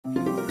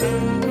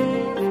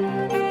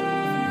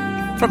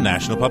From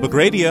National Public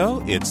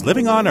Radio, it's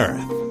Living on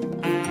Earth.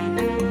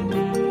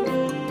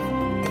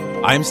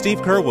 I'm Steve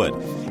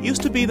Curwood.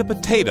 Used to be the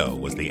potato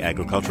was the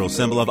agricultural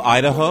symbol of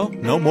Idaho.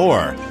 No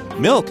more.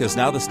 Milk is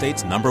now the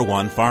state's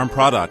 #1 farm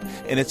product,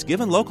 and it's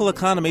given local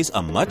economies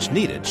a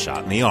much-needed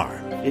shot in the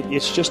arm.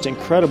 It's just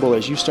incredible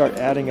as you start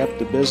adding up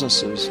the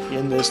businesses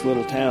in this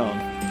little town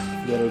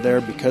that are there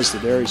because the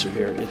dairies are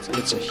here.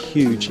 It's a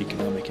huge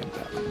economic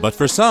impact. But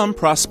for some,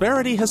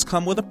 prosperity has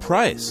come with a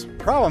price.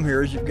 The problem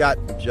here is you've got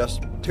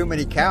just too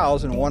many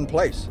cows in one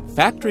place.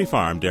 Factory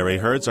farm dairy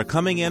herds are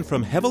coming in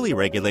from heavily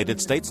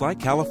regulated states like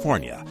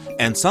California,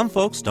 and some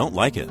folks don't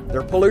like it.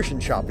 They're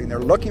pollution shopping. They're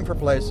looking for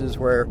places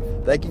where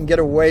they can get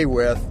away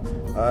with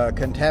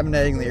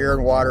contaminating the air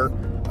and water,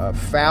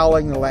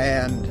 fouling the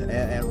land,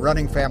 and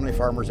running family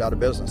farmers out of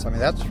business. I mean,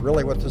 that's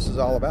really what this is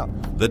all about.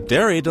 The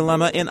dairy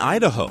dilemma in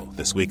Idaho,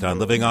 this week on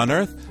Living on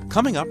Earth,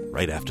 coming up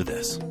right after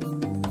this.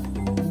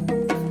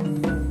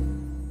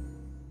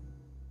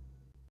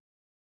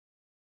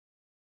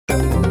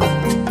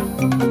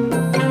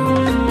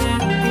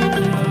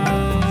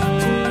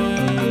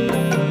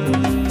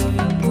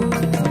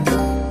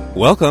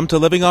 Welcome to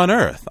Living on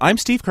Earth. I'm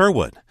Steve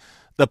Curwood.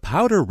 The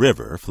Powder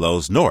River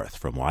flows north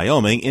from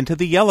Wyoming into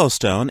the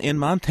Yellowstone in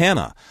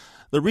Montana.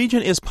 The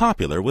region is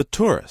popular with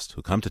tourists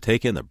who come to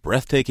take in the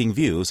breathtaking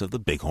views of the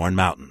Bighorn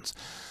Mountains.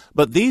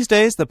 But these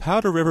days, the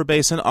Powder River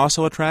Basin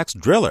also attracts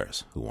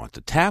drillers who want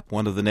to tap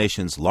one of the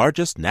nation's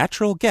largest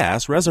natural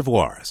gas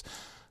reservoirs.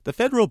 The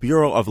Federal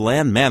Bureau of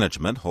Land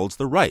Management holds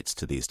the rights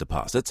to these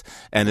deposits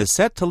and is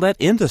set to let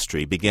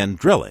industry begin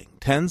drilling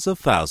tens of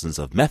thousands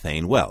of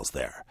methane wells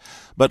there.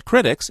 But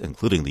critics,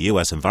 including the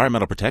U.S.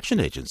 Environmental Protection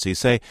Agency,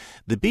 say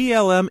the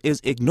BLM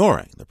is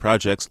ignoring the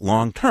project's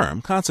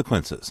long-term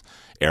consequences.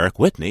 Eric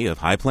Whitney of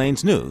High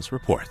Plains News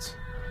reports.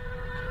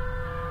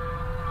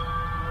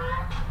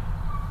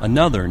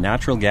 Another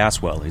natural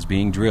gas well is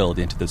being drilled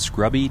into the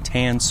scrubby,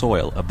 tan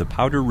soil of the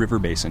Powder River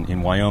Basin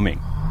in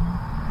Wyoming.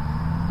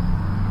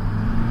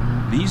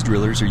 These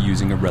drillers are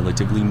using a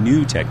relatively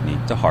new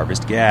technique to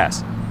harvest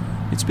gas.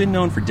 It's been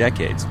known for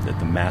decades that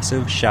the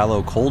massive,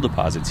 shallow coal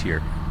deposits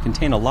here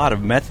contain a lot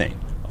of methane,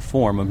 a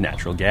form of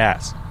natural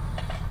gas.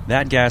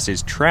 That gas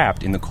is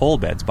trapped in the coal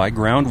beds by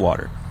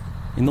groundwater.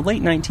 In the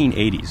late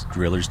 1980s,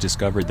 drillers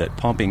discovered that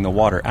pumping the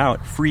water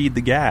out freed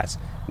the gas,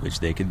 which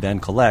they could then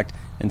collect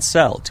and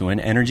sell to an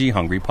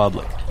energy-hungry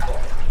public.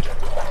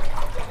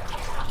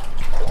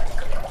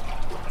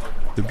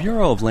 The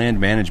Bureau of Land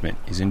Management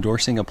is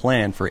endorsing a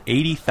plan for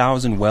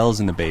 80,000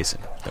 wells in the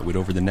basin that would,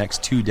 over the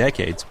next 2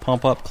 decades,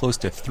 pump up close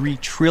to 3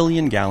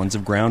 trillion gallons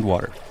of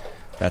groundwater.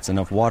 That's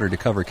enough water to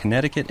cover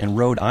Connecticut and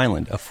Rhode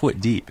Island a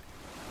foot deep.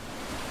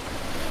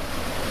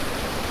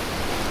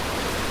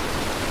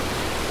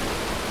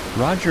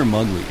 Roger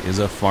Mugley is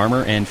a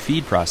farmer and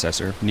feed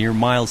processor near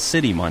Miles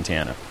City,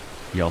 Montana.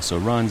 He also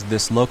runs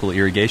this local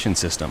irrigation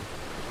system.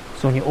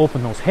 So when you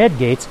open those head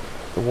gates,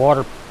 the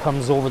water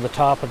comes over the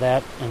top of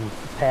that and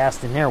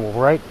passed in there. Well,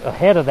 right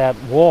ahead of that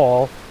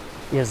wall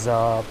is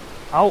an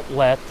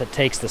outlet that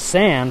takes the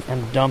sand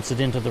and dumps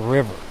it into the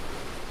river.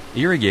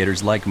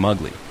 Irrigators like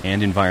Mugley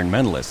and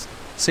environmentalists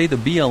say the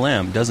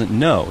BLM doesn't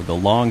know the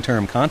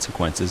long-term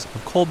consequences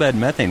of coalbed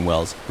methane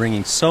wells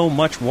bringing so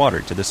much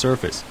water to the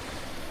surface.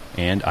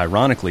 And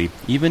ironically,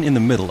 even in the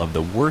middle of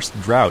the worst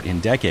drought in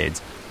decades,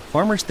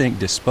 farmers think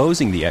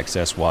disposing the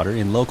excess water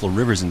in local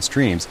rivers and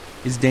streams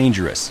is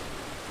dangerous.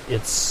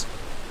 It's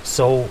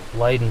so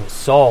laden with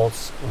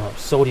salts,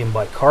 sodium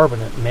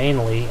bicarbonate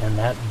mainly, and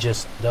that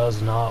just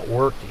does not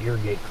work to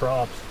irrigate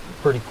crops.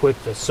 Pretty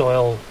quick the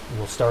soil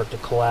will start to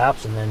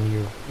collapse, and then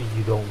you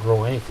don't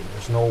grow anything.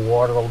 There's no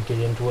water will get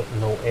into it,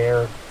 no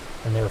air,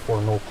 and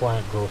therefore no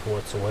plant growth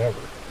whatsoever.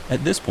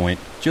 At this point,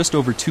 just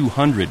over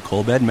 200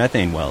 coalbed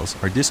methane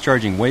wells are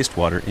discharging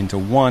wastewater into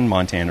one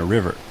Montana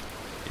river.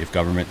 If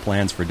government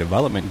plans for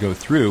development go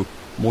through,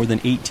 more than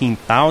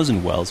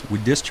 18,000 wells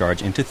would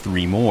discharge into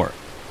 3 more.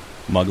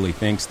 Mugley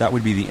thinks that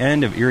would be the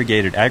end of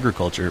irrigated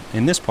agriculture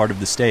in this part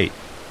of the state.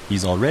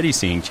 He's already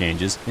seeing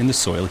changes in the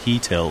soil he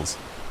tills.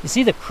 You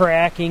see the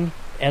cracking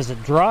as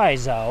it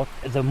dries out,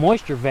 the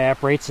moisture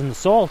evaporates and the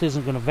salt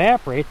isn't going to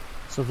evaporate,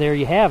 so there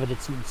you have it, it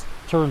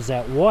turns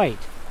that white.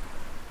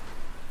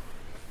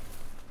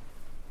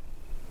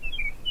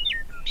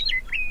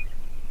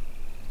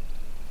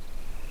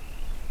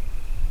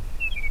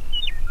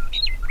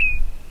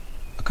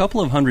 A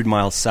couple of 100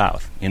 miles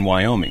south, in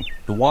Wyoming,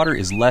 the water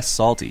is less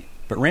salty,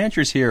 but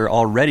ranchers here are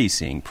already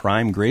seeing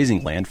prime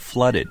grazing land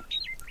flooded.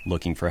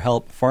 Looking for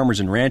help, farmers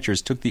and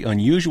ranchers took the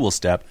unusual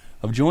step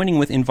of joining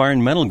with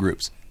environmental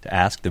groups to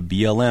ask the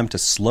BLM to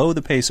slow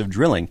the pace of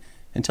drilling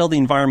until the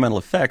environmental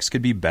effects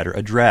could be better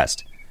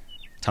addressed.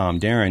 Tom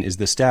Darren is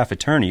the staff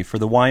attorney for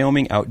the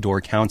Wyoming Outdoor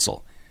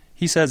Council.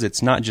 He says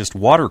it's not just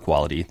water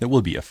quality that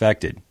will be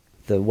affected.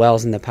 The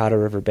wells in the Powder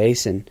River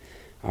Basin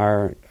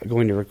are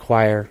going to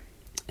require,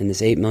 in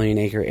this 8 million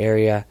acre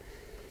area,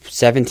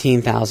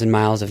 17,000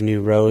 miles of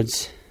new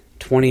roads,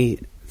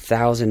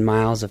 20,000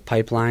 miles of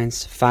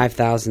pipelines,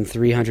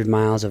 5,300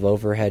 miles of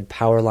overhead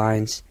power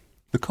lines,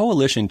 The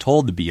coalition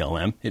told the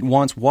BLM it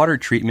wants water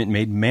treatment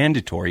made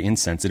mandatory in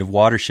sensitive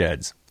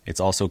watersheds. It's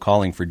also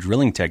calling for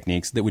drilling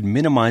techniques that would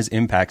minimize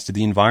impacts to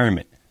the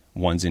environment,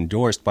 ones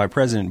endorsed by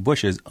President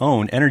Bush's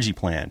own energy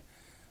plan.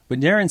 But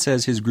Darren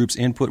says his group's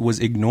input was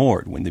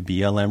ignored when the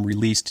BLM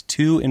released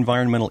 2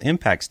 environmental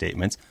impact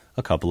statements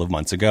a couple of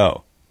months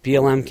ago.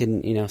 BLM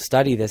can,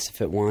 study this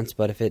if it wants,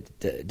 but if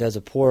it does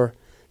a poor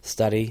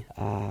study,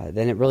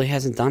 then it really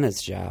hasn't done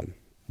its job.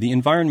 The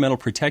Environmental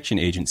Protection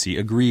Agency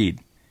agreed.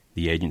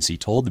 The agency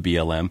told the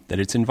BLM that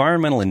its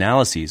environmental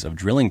analyses of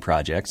drilling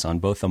projects on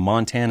both the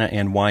Montana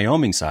and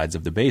Wyoming sides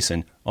of the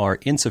basin are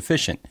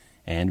insufficient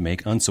and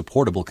make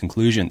unsupportable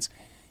conclusions.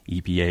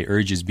 EPA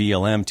urges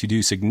BLM to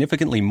do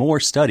significantly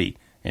more study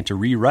and to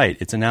rewrite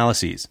its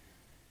analyses.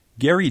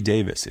 Gary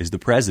Davis is the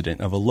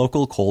president of a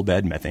local coal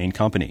bed methane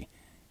company.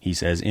 He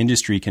says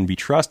industry can be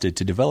trusted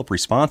to develop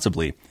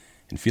responsibly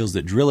and feels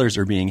that drillers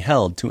are being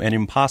held to an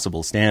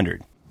impossible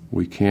standard.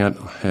 We can't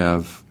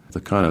have the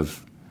kind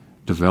of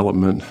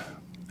development,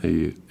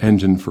 the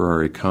engine for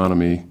our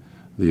economy,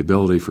 the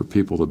ability for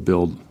people to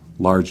build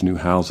large new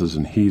houses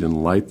and heat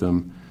and light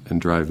them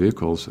and drive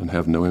vehicles and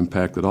have no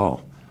impact at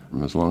all.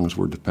 As long as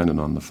we're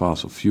dependent on the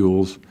fossil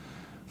fuels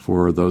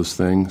for those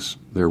things,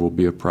 there will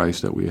be a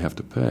price that we have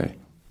to pay.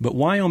 But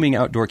Wyoming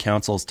Outdoor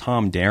Council's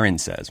Tom Darren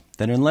says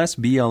that unless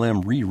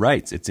BLM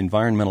rewrites its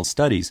environmental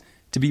studies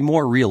to be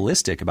more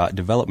realistic about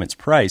development's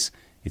price,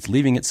 it's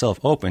leaving itself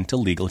open to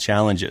legal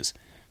challenges.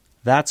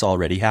 That's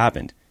already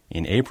happened.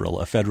 In April,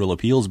 a federal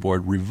appeals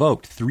board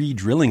revoked 3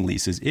 drilling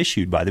leases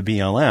issued by the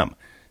BLM,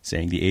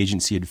 saying the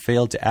agency had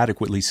failed to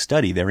adequately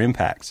study their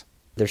impacts.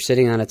 They're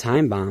sitting on a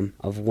time bomb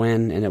of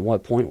when and at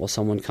what point will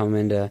someone come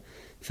into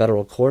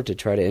federal court to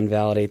try to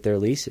invalidate their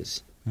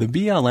leases. The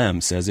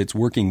BLM says it's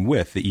working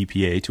with the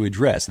EPA to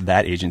address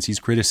that agency's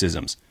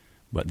criticisms.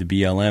 But the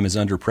BLM is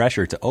under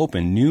pressure to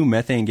open new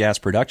methane gas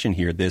production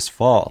here this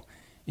fall.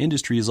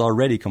 Industry is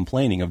already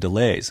complaining of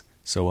delays,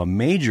 so a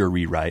major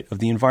rewrite of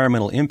the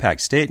environmental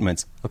impact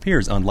statements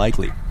appears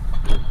unlikely.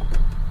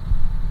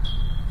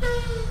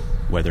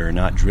 Whether or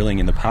not drilling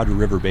in the Powder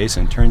River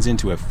Basin turns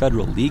into a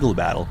federal legal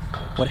battle,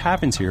 what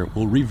happens here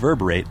will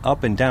reverberate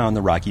up and down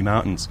the Rocky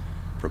Mountains.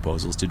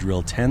 Proposals to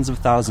drill tens of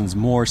thousands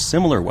more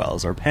similar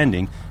wells are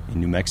pending in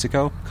New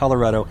Mexico,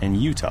 Colorado,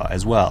 and Utah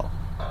as well.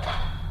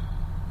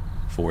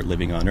 For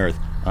Living on Earth,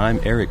 I'm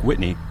Eric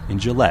Whitney in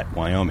Gillette,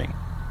 Wyoming.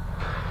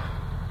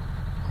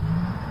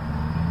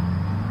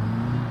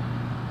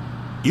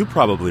 You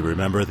probably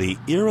remember the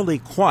eerily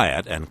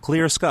quiet and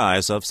clear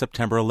skies of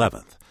September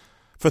 11th.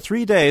 For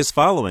 3 days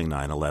following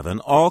 9/11,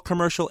 all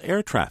commercial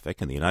air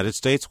traffic in the United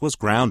States was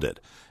grounded,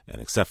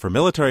 and except for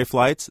military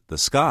flights, the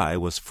sky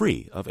was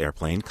free of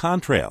airplane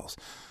contrails.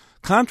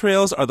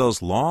 Contrails are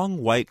those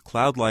long, white,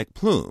 cloud-like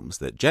plumes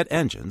that jet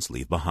engines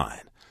leave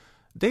behind.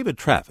 David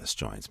Travis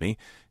joins me.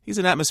 He's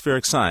an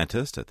atmospheric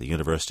scientist at the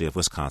University of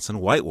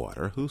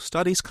Wisconsin-Whitewater who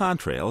studies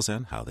contrails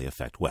and how they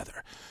affect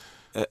weather.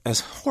 As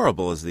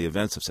horrible as the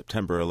events of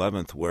September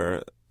 11th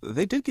were,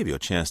 they did give you a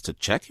chance to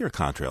check your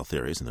contrail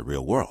theories in the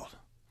real world.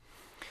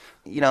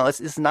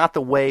 It's not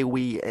the way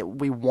we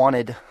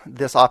wanted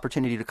this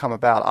opportunity to come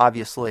about,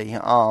 obviously.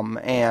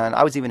 And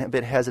I was even a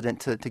bit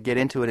hesitant to get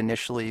into it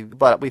initially,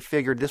 but we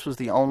figured this was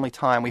the only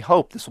time, we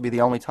hope this will be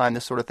the only time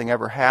this sort of thing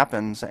ever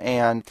happens.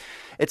 And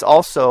it's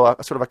also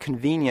a sort of a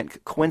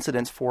convenient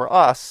coincidence for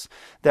us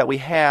that we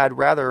had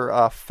rather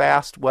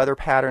fast weather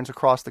patterns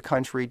across the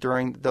country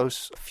during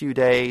those few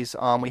days.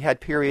 We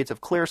had periods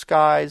of clear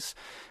skies.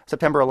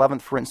 September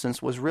 11th, for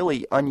instance, was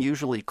really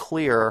unusually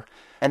clear.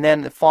 And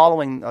then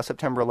following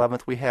September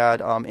 11th, we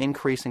had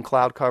increase in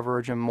cloud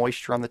coverage and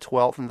moisture on the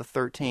 12th and the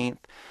 13th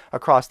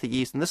across the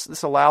east. And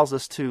this allows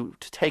us to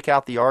take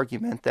out the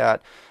argument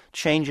that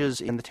changes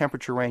in the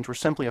temperature range were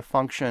simply a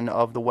function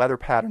of the weather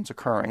patterns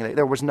occurring.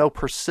 There was no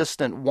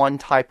persistent one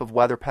type of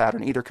weather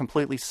pattern, either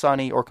completely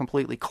sunny or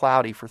completely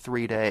cloudy for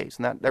 3 days.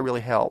 And that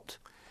really helped.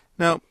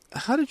 Now,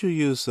 how did you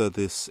use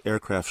this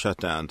aircraft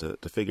shutdown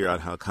to figure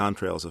out how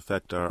contrails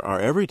affect our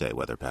everyday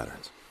weather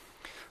patterns?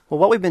 Well,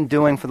 what we've been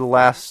doing for the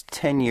last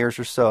 10 years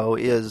or so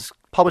is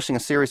publishing a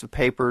series of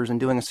papers and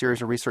doing a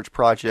series of research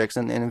projects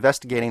and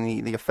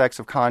investigating the effects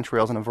of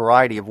contrails in a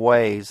variety of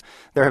ways.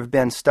 There have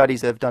been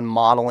studies that have done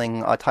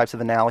modeling types of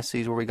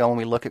analyses where we go and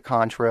we look at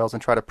contrails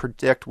and try to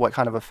predict what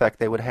kind of effect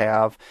they would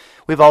have.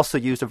 We've also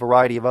used a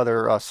variety of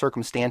other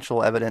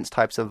circumstantial evidence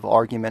types of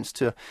arguments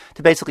to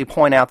basically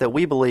point out that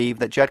we believe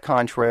that jet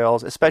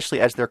contrails, especially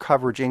as their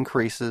coverage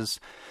increases,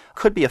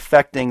 could be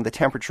affecting the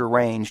temperature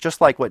range, just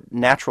like what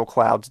natural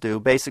clouds do.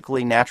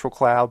 Basically, natural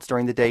clouds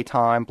during the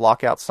daytime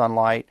block out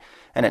sunlight,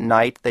 and at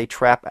night they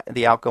trap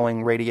the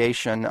outgoing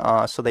radiation,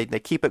 so they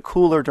keep it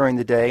cooler during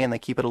the day and they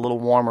keep it a little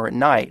warmer at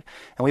night.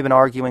 And we've been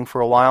arguing for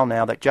a while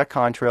now that jet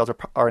contrails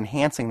are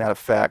enhancing that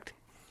effect.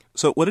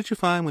 So what did you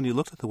find when you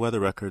looked at the weather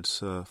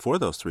records for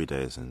those 3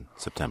 days in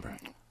September?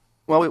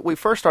 Well, we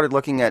first started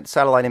looking at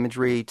satellite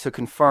imagery to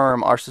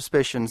confirm our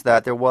suspicions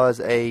that there was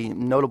a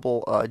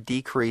notable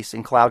decrease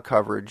in cloud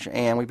coverage,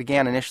 and we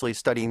began initially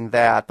studying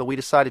that, but we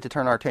decided to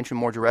turn our attention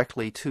more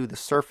directly to the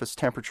surface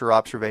temperature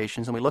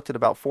observations, and we looked at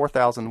about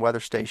 4,000 weather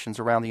stations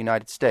around the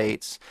United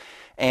States,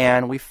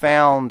 and we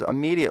found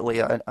immediately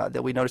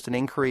that we noticed an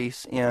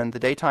increase in the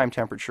daytime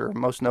temperature,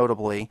 most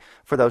notably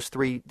for those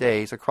 3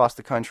 days across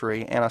the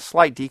country, and a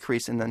slight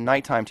decrease in the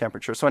nighttime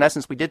temperature. So in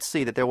essence, we did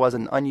see that there was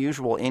an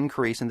unusual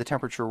increase in the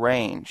temperature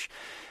range.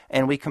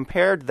 And we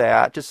compared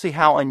that to see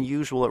how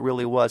unusual it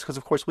really was, because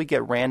of course we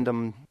get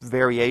random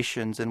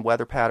variations in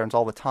weather patterns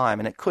all the time,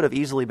 and it could have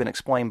easily been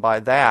explained by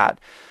that.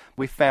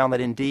 We found that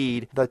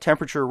indeed the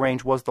temperature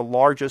range was the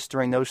largest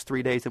during those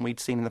 3 days than we'd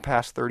seen in the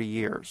past 30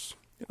 years.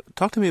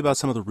 Talk to me about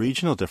some of the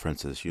regional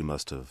differences you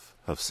must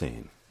have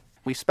seen.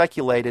 We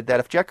speculated that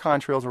if jet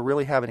contrails were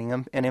really having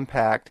an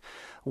impact,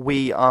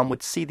 we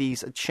would see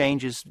these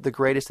changes the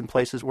greatest in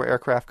places where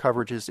aircraft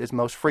coverage is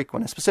most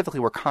frequent, and specifically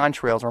where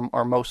contrails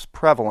are most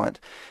prevalent.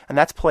 And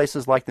that's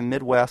places like the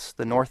Midwest,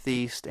 the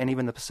Northeast, and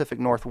even the Pacific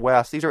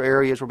Northwest. These are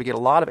areas where we get a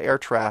lot of air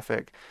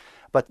traffic,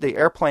 but the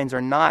airplanes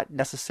are not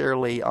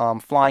necessarily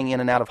flying in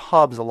and out of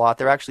hubs a lot.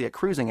 They're actually at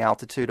cruising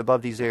altitude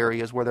above these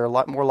areas where they're a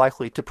lot more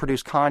likely to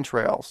produce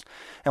contrails.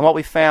 And what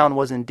we found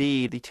was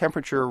indeed the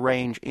temperature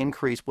range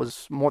increase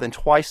was more than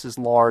twice as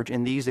large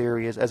in these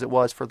areas as it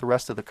was for the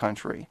rest of the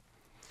country.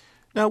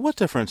 Now, what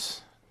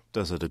difference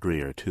does a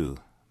degree or two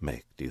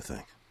make, do you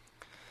think?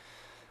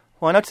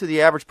 Well, I know to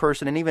the average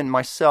person, and even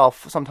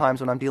myself, sometimes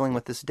when I'm dealing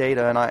with this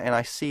data and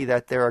I see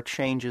that there are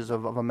changes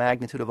of a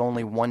magnitude of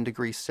only 1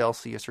 degree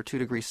Celsius or 2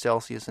 degrees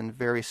Celsius in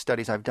various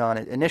studies I've done,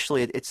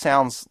 initially it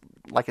sounds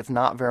like it's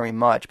not very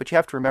much, but you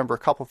have to remember a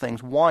couple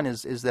things. One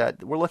is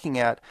that we're looking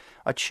at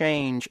a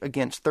change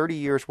against 30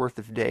 years worth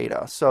of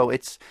data. So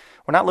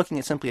we're not looking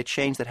at simply a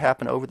change that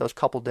happened over those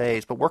couple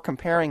days, but we're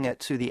comparing it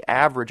to the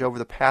average over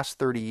the past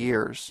 30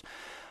 years.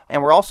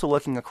 And we're also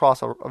looking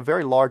across a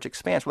very large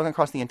expanse. We're looking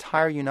across the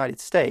entire United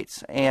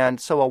States. And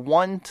so a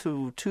 1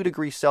 to 2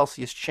 degrees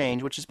Celsius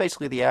change, which is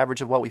basically the average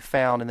of what we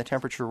found in the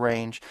temperature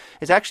range,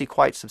 is actually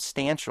quite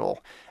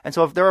substantial. And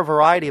so if there are a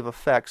variety of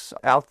effects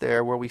out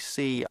there where we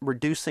see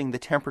reducing the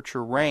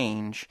temperature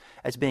range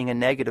as being a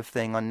negative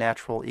thing on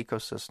natural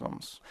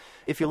ecosystems.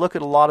 If you look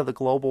at a lot of the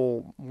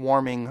global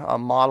warming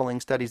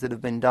modeling studies that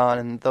have been done,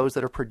 and those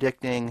that are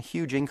predicting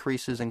huge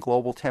increases in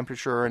global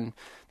temperature and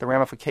the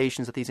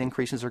ramifications that these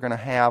increases are going to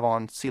have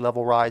on sea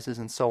level rises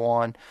and so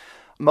on,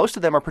 most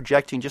of them are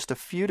projecting just a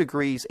few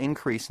degrees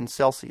increase in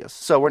Celsius.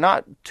 So we're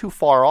not too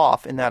far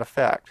off in that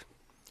effect.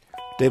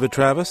 David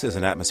Travis is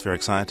an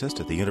atmospheric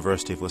scientist at the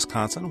University of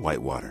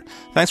Wisconsin-Whitewater.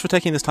 Thanks for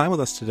taking this time with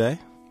us today.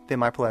 It's been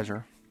my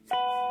pleasure.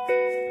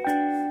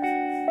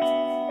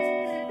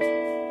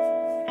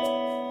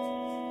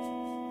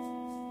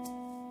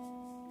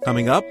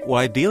 Coming up,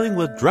 why dealing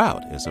with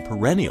drought is a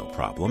perennial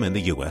problem in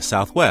the U.S.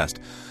 Southwest.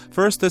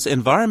 First, this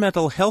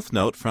environmental health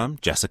note from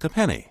Jessica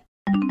Penny.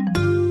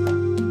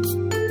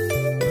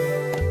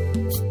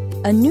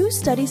 A new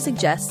study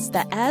suggests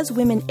that as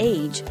women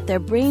age, their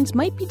brains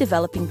might be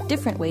developing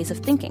different ways of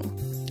thinking.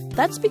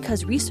 That's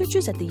because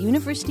researchers at the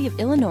University of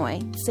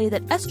Illinois say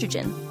that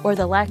estrogen, or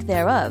the lack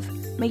thereof,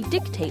 may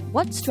dictate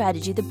what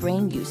strategy the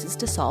brain uses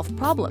to solve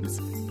problems.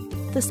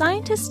 The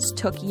scientists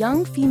took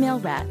young female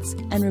rats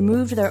and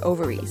removed their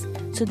ovaries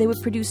so they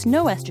would produce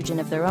no estrogen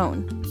of their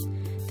own.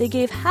 They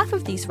gave half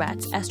of these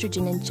rats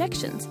estrogen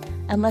injections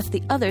and left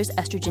the others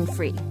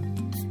estrogen-free.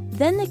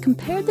 Then they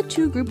compared the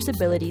two groups'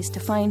 abilities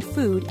to find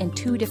food in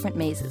 2 different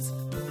mazes.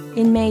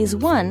 In maze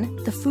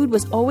 1, the food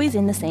was always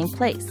in the same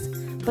place,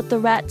 but the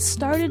rats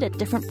started at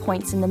different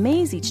points in the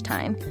maze each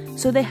time,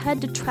 so they had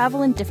to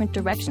travel in different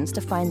directions to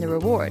find the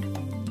reward.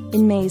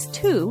 In maze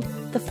 2,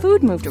 the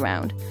food moved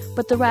around,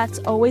 but the rats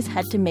always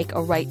had to make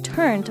a right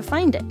turn to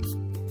find it.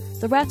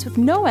 The rats with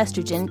no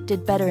estrogen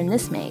did better in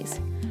this maze,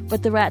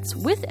 but the rats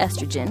with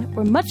estrogen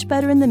were much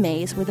better in the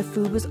maze where the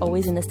food was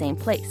always in the same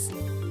place.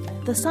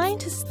 The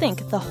scientists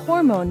think the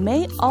hormone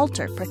may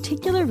alter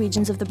particular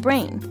regions of the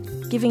brain,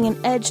 giving an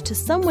edge to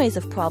some ways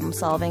of problem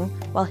solving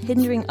while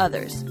hindering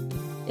others.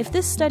 If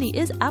this study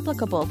is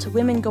applicable to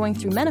women going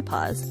through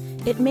menopause,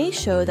 it may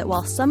show that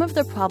while some of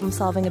their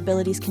problem-solving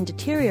abilities can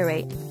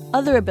deteriorate,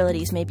 other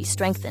abilities may be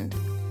strengthened.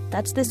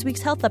 That's this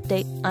week's Health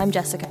Update. I'm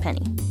Jessica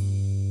Penny.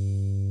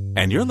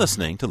 And you're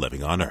listening to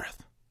Living on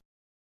Earth.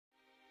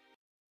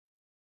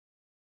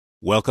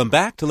 Welcome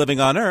back to Living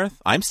on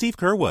Earth. I'm Steve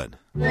Curwood.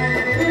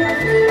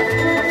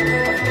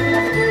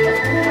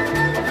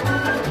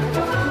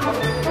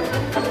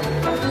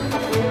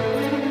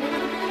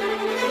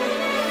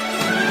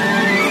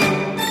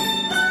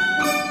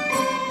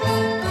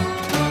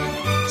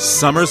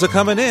 Summers are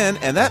coming in,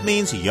 and that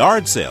means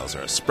yard sales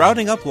are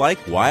sprouting up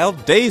like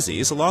wild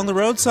daisies along the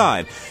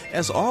roadside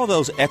as all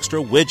those extra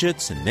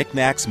widgets and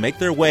knickknacks make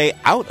their way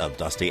out of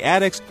dusty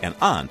attics and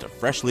onto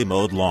freshly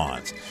mowed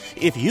lawns.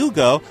 If you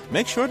go,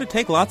 make sure to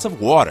take lots of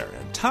water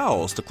and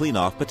towels to clean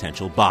off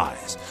potential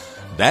buys.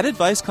 That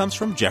advice comes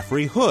from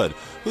Jeffrey Hood,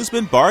 who's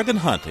been bargain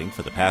hunting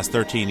for the past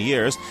 13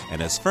 years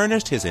and has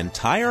furnished his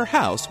entire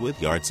house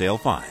with yard sale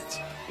finds.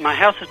 My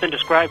house has been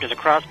described as a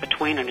cross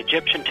between an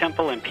Egyptian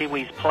temple and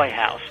Pee-wee's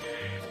Playhouse.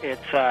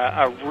 It's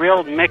a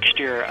real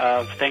mixture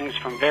of things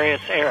from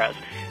various eras,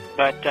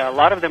 but a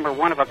lot of them are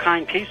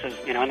one-of-a-kind pieces,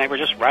 and they were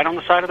just right on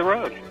the side of the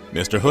road.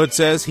 Mr. Hood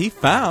says he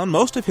found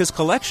most of his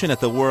collection at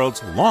the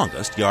world's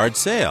longest yard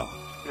sale.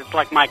 It's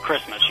like my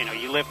Christmas,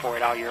 you live for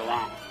it all year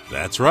long.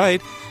 That's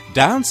right.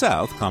 Down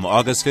south, come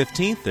August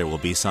 15th, there will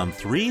be some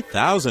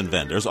 3,000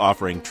 vendors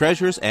offering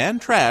treasures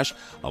and trash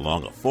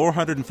along a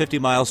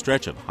 450-mile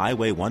stretch of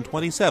Highway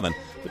 127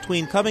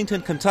 between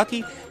Covington,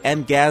 Kentucky,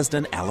 and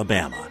Gadsden,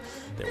 Alabama.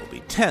 There will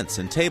be tents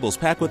and tables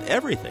packed with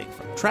everything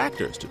from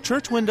tractors to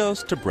church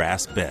windows to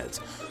brass beds.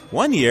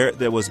 One year,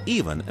 there was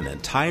even an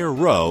entire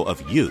row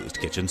of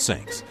used kitchen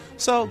sinks.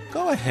 So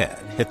go ahead,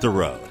 hit the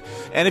road.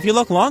 And if you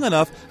look long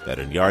enough,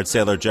 veteran yard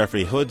sailor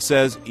Jeffrey Hood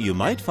says you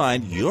might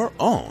find your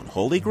own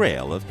holy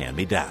grail of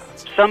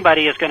hand-me-downs.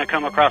 Somebody is going to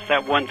come across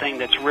that one thing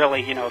that's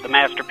really, the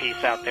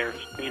masterpiece out there,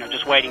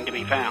 just waiting to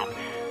be found.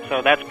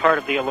 So that's part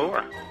of the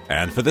allure.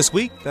 And for this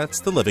week,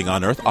 that's the Living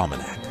on Earth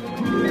Almanac.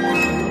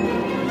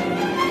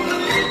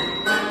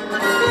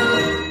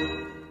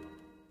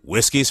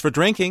 Whiskey's for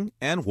drinking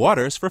and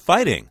water's for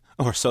fighting,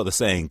 or so the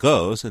saying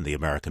goes in the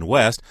American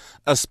West,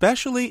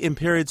 especially in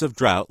periods of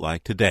drought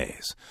like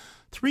today's.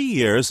 3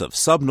 years of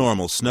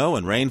subnormal snow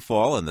and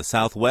rainfall in the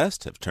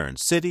Southwest have turned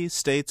cities,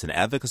 states, and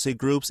advocacy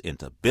groups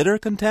into bitter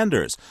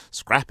contenders,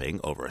 scrapping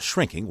over a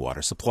shrinking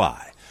water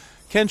supply.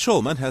 Ken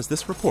Schulman has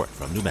this report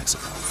from New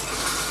Mexico.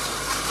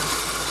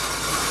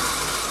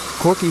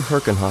 Corky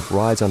Herkenhoff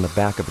rides on the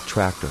back of a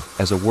tractor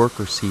as a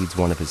worker seeds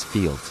one of his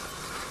fields.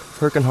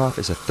 Herkenhoff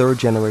is a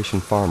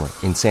third-generation farmer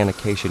in Santa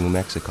Acacia, New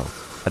Mexico,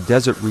 a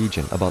desert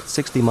region about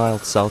 60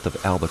 miles south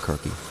of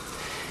Albuquerque.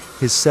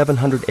 His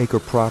 700-acre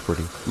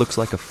property looks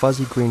like a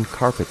fuzzy green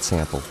carpet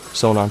sample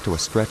sewn onto a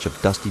stretch of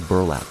dusty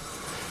burlap.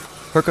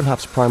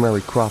 Herkenhoff's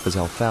primary crop is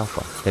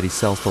alfalfa that he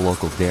sells to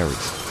local dairies.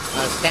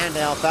 A stand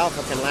of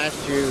alfalfa can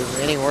last you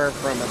anywhere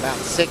from about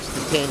 6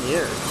 to 10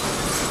 years,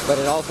 but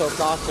it also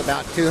costs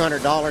about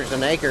 $200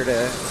 an acre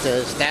to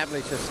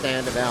establish a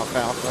stand of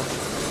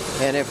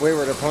alfalfa. And if we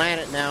were to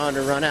plant it now and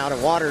to run out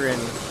of water in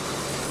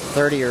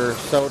 30 or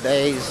so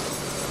days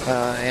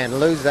and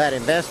lose that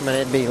investment,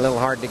 it'd be a little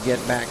hard to get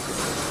back.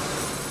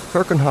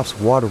 Herkenhoff's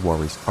water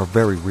worries are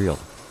very real.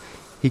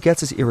 He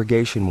gets his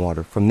irrigation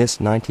water from this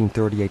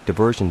 1938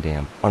 diversion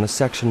dam on a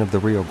section of the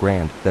Rio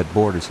Grande that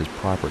borders his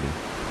property.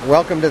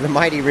 Welcome to the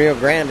mighty Rio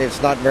Grande.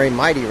 It's not very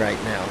mighty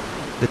right now.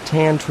 The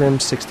tan-trimmed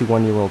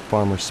 61-year-old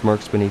farmer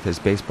smirks beneath his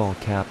baseball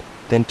cap,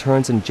 then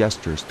turns and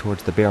gestures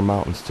towards the Bear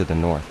Mountains to the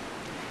north.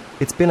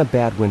 It's been a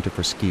bad winter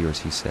for skiers,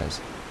 he says,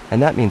 and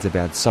that means a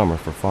bad summer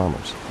for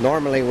farmers.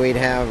 Normally we'd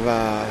have,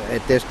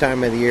 at this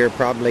time of the year,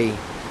 probably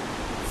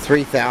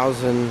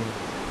 3,000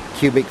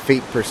 cubic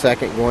feet per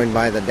second going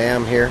by the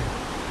dam here.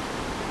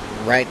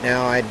 Right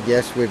now, I'd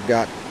guess we've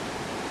got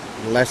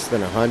less than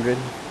 100.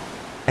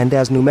 And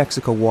as New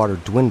Mexico water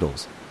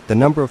dwindles, the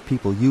number of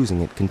people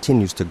using it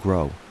continues to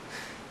grow.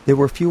 There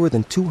were fewer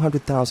than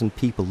 200,000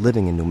 people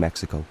living in New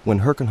Mexico when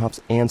Herkenhoff's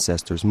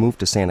ancestors moved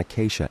to Santa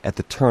Acacia at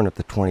the turn of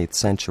the 20th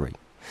century.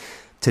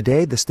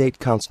 Today, the state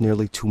counts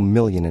nearly 2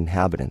 million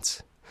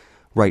inhabitants.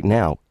 Right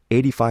now,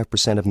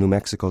 85% of New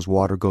Mexico's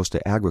water goes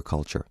to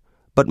agriculture,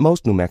 but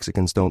most New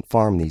Mexicans don't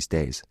farm these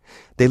days.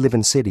 They live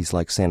in cities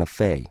like Santa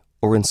Fe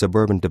or in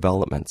suburban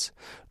developments,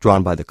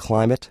 drawn by the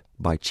climate,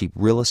 by cheap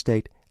real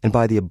estate, and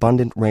by the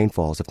abundant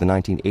rainfalls of the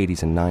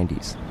 1980s and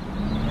 90s.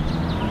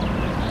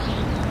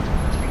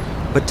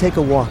 But take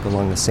a walk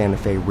along the Santa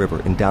Fe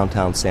River in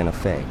downtown Santa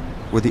Fe,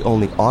 where the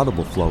only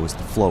audible flow is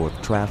the flow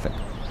of traffic.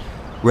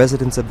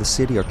 Residents of the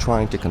city are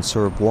trying to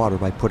conserve water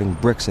by putting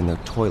bricks in their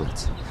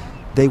toilets.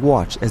 They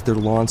watch as their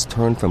lawns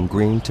turn from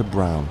green to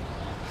brown.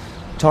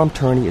 Tom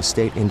Turney is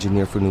state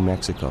engineer for New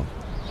Mexico.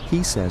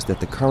 He says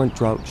that the current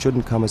drought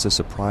shouldn't come as a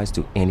surprise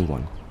to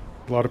anyone.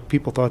 A lot of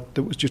people thought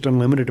there was just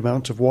unlimited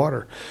amounts of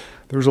water.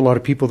 There was a lot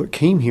of people that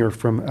came here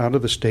from out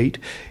of the state,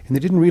 and they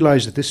didn't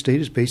realize that this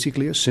state is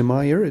basically a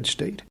semi-arid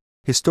state.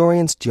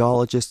 Historians,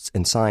 geologists,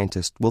 and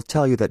scientists will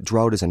tell you that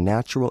drought is a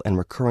natural and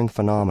recurring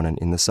phenomenon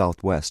in the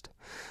Southwest.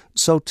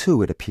 So,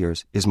 too, it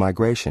appears, is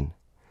migration.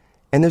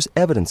 And there's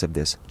evidence of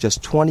this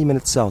just 20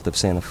 minutes south of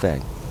Santa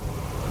Fe.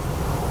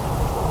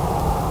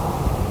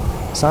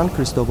 San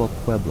Cristobal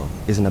Pueblo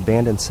is an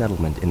abandoned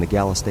settlement in the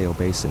Galisteo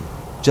Basin,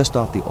 just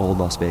off the old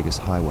Las Vegas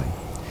highway.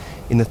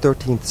 In the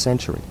 13th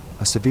century,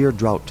 a severe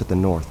drought to the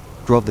north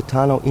drove the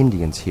Tano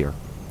Indians here.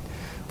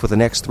 For the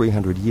next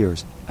 300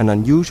 years, an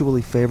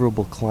unusually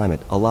favorable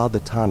climate allowed the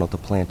Tano to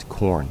plant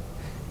corn.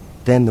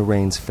 Then the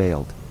rains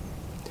failed.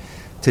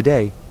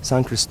 Today,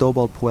 San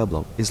Cristobal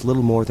Pueblo is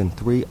little more than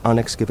 3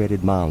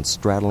 unexcavated mounds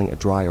straddling a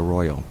dry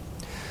arroyo.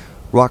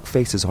 Rock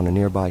faces on a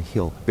nearby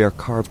hill bear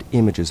carved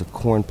images of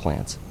corn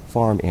plants,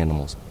 farm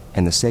animals,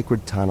 and the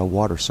sacred Tano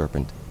water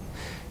serpent.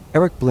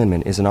 Eric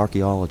Blinman is an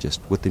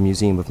archaeologist with the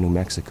Museum of New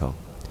Mexico.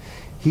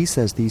 He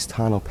says these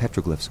Tano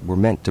petroglyphs were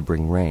meant to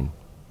bring rain.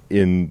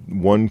 In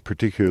one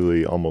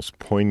particularly almost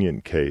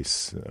poignant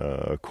case,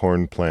 a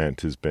corn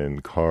plant has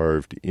been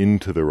carved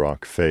into the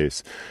rock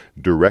face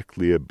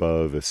directly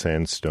above a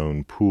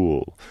sandstone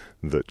pool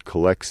that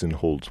collects and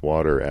holds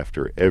water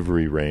after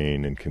every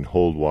rain and can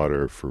hold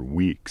water for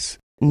weeks.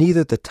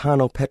 Neither the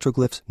Tano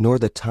petroglyphs nor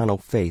the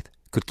Tano faith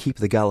could keep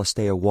the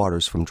Galisteo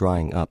waters from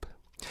drying up.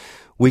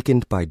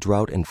 Weakened by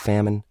drought and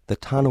famine, the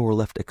Tano were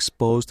left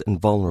exposed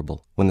and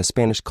vulnerable when the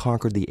Spanish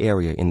conquered the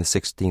area in the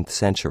 16th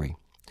century.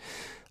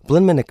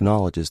 Blinman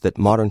acknowledges that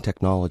modern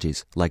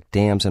technologies, like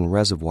dams and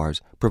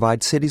reservoirs,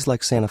 provide cities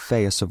like Santa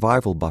Fe a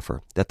survival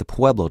buffer that the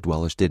Pueblo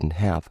dwellers didn't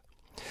have.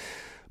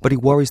 But he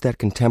worries that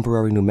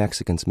contemporary New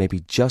Mexicans may be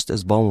just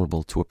as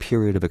vulnerable to a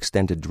period of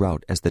extended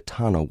drought as the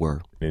Tano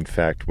were. In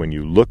fact, when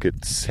you look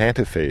at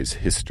Santa Fe's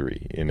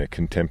history in a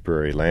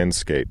contemporary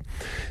landscape,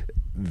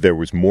 there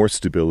was more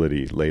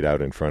stability laid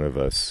out in front of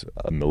us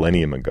a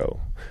millennium ago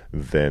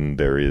than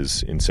there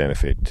is in Santa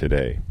Fe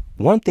today.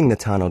 One thing the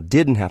Tano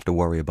didn't have to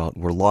worry about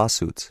were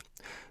lawsuits.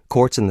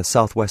 Courts in the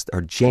Southwest are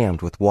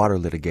jammed with water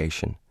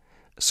litigation.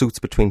 Suits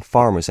between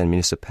farmers and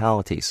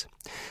municipalities.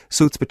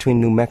 Suits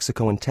between New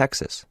Mexico and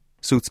Texas.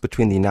 Suits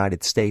between the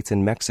United States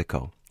and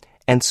Mexico.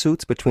 And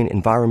suits between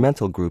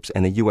environmental groups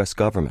and the U.S.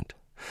 government.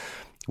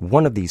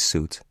 One of these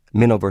suits,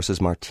 Minnow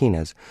versus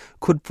Martinez,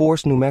 could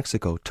force New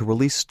Mexico to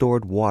release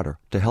stored water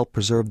to help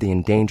preserve the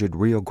endangered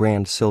Rio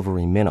Grande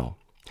silvery minnow.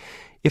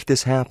 If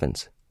this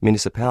happens,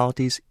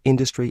 municipalities,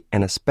 industry,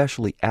 and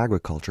especially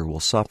agriculture will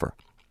suffer.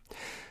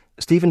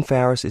 Stephen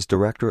Farris is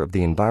director of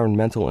the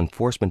Environmental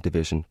Enforcement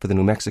Division for the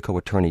New Mexico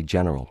Attorney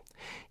General.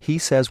 He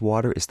says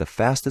water is the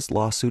fastest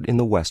lawsuit in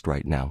the West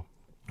right now.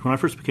 When I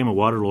first became a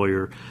water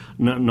lawyer,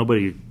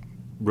 nobody,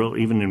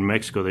 even in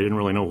Mexico, they didn't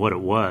really know what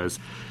it was.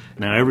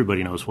 Now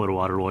everybody knows what a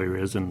water lawyer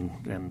is,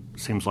 and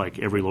seems like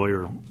every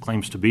lawyer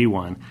claims to be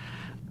one.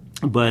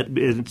 But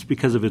it's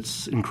because of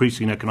its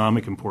increasing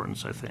economic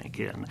importance, I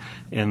think.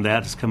 And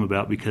that's come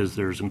about because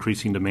there's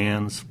increasing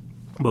demands,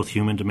 both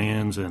human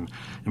demands and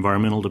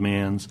environmental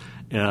demands,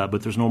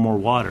 but there's no more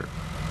water.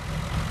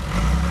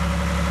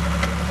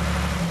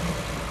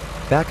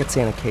 Back at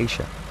Santa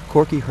Acacia,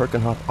 Corky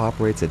Herkenhoff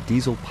operates a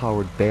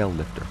diesel-powered bale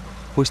lifter,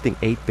 hoisting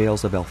 8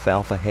 bales of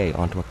alfalfa hay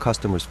onto a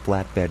customer's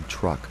flatbed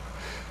truck.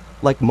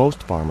 Like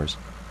most farmers,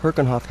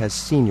 Herkenhoff has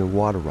senior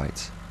water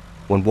rights.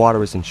 When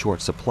water is in short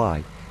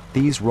supply,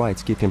 these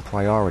rights give him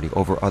priority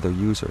over other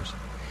users.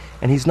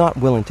 And he's not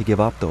willing to give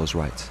up those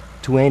rights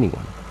to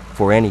anyone,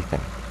 for anything.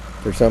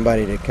 For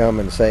somebody to come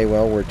and say,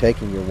 well, we're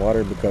taking your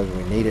water because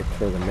we need it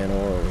for the minnow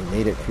or we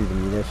need it through the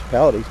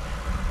municipalities,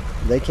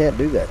 they can't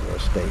do that in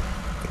this state.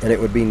 And it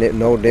would be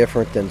no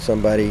different than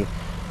somebody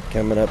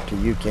coming up to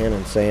you, Ken,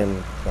 and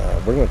saying,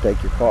 we're going to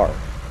take your car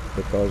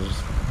because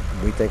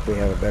we think we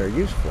have a better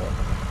use for it.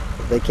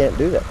 But they can't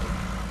do that.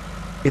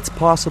 It's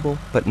possible,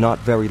 but not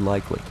very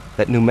likely,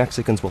 that New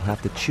Mexicans will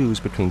have to choose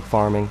between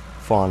farming,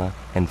 fauna,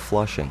 and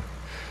flushing.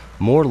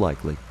 More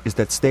likely is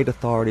that state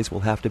authorities will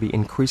have to be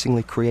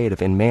increasingly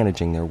creative in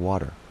managing their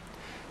water.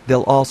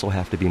 They'll also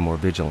have to be more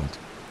vigilant.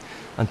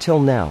 Until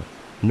now,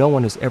 no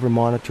one has ever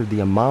monitored the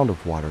amount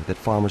of water that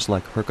farmers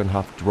like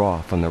Herkenhoff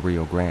draw from the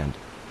Rio Grande.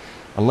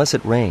 Unless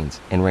it rains,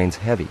 and rains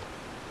heavy,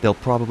 they'll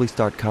probably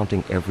start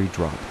counting every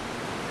drop.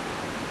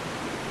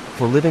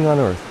 For Living on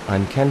Earth,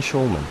 I'm Ken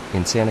Schulman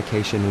in Santa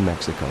Acacia, New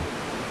Mexico.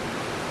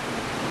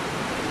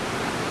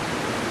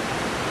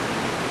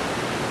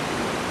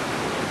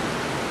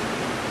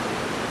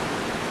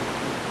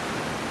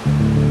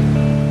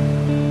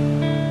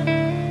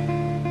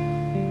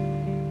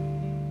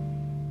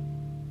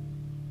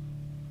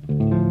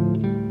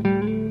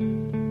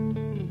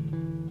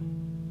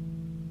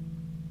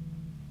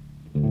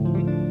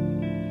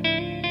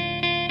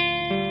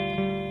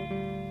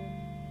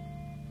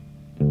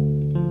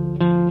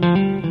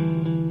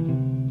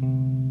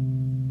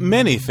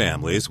 Many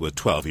families with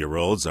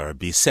 12-year-olds are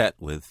beset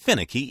with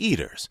finicky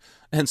eaters,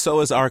 and so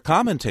is our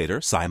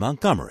commentator, Cy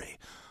Montgomery,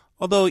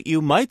 although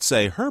you might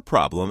say her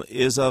problem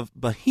is of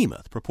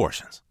behemoth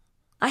proportions.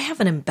 I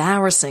have an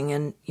embarrassing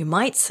and, you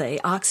might say,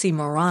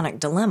 oxymoronic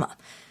dilemma.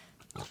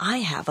 I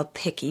have a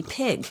picky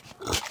pig.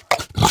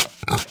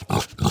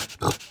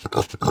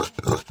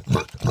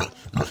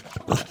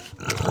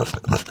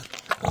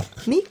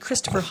 Meet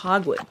Christopher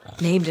Hogwood,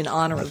 named in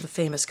honor of the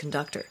famous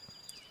conductor.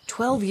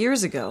 12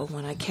 years ago,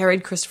 when I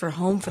carried Christopher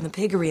home from the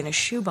piggery in a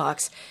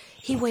shoebox,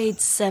 he weighed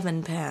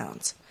 7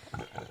 pounds.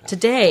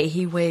 Today,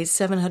 he weighs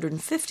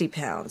 750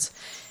 pounds,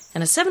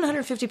 and a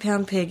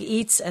 750-pound pig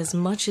eats as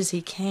much as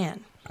he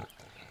can.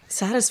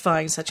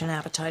 Satisfying such an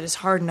appetite is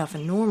hard enough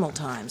in normal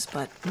times,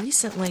 but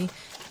recently,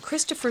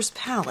 Christopher's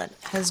palate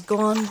has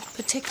gone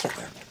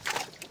particular.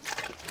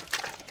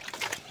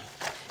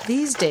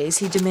 These days,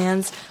 he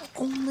demands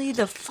only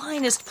the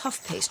finest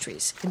puff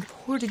pastries,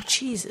 imported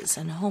cheeses,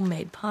 and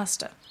homemade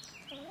pasta.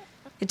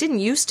 It didn't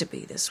used to be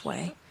this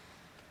way.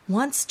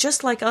 Once,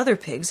 just like other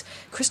pigs,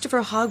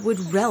 Christopher Hogwood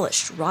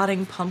relished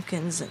rotting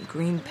pumpkins and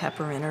green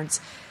pepper innards.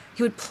 He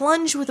He would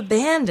plunge with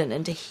abandon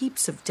into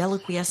heaps of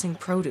deliquescing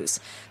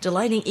produce,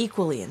 delighting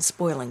equally in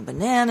spoiling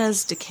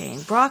bananas,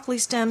 decaying broccoli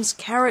stems,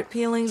 carrot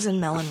peelings, and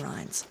melon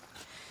rinds.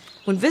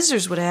 When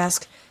visitors would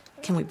ask,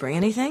 "Can we bring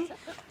anything?"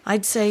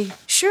 I'd say,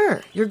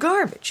 "Sure, you're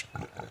garbage."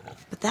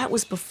 But that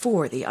was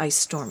before the ice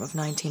storm of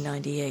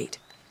 1998.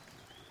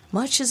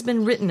 Much has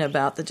been written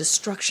about the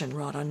destruction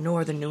wrought on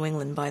northern New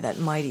England by that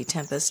mighty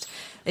tempest.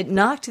 It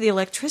knocked the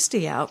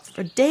electricity out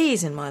for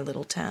days in my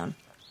little town.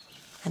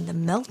 And the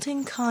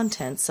melting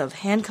contents of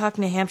Hancock,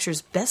 New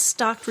Hampshire's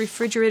best-stocked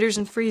refrigerators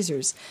and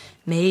freezers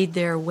made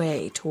their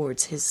way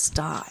towards his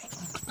sty.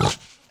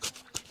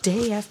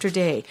 Day after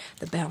day,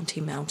 the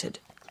bounty mounted.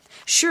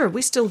 Sure,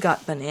 we still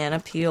got banana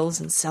peels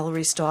and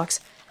celery stalks,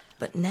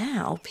 but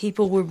now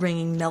people were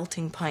bringing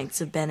melting pints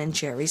of Ben &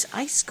 Jerry's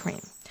ice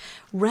cream,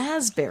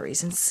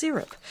 raspberries and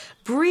syrup,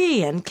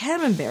 brie and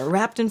camembert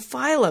wrapped in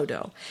phyllo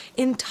dough,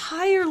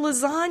 entire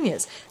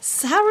lasagnas,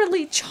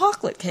 sourly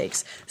chocolate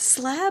cakes,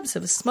 slabs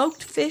of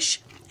smoked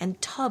fish,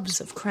 and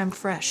tubs of creme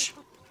fraiche.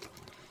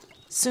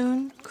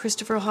 Soon,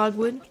 Christopher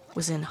Hogwood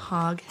was in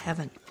hog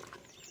heaven,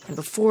 and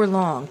before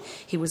long,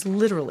 he was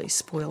literally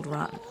spoiled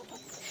rotten.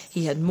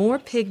 He had more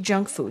pig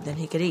junk food than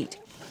he could eat.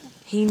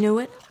 He knew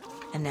it,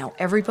 and now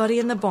everybody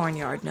in the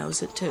barnyard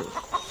knows it too.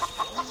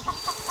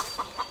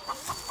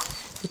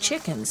 The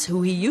chickens,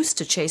 who he used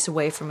to chase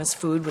away from his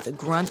food with a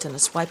grunt and a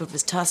swipe of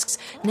his tusks,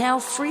 now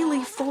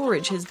freely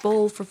forage his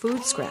bowl for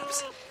food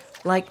scraps,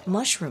 like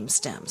mushroom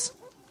stems,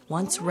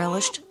 once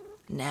relished,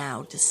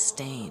 now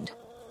disdained.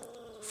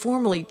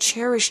 Formerly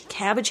cherished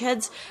cabbage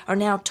heads are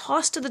now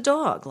tossed to the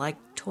dog like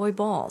toy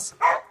balls.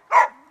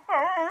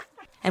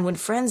 And when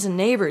friends and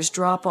neighbors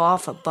drop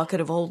off a bucket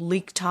of old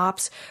leek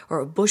tops or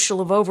a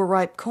bushel of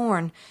overripe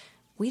corn,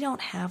 we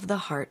don't have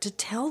the heart to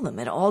tell them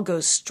it all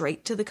goes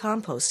straight to the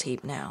compost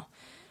heap now.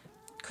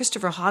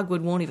 Christopher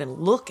Hogwood won't even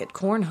look at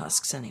corn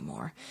husks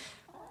anymore.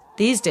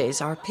 These days,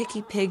 our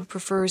picky pig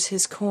prefers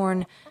his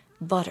corn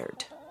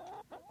buttered.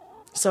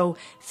 So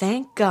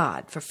thank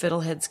God for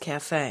Fiddlehead's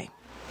Cafe.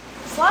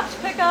 Slops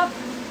pickup.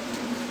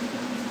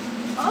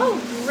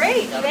 Oh,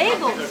 great,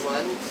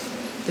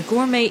 bagels. The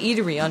gourmet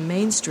eatery on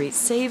Main Street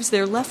saves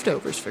their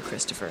leftovers for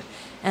Christopher,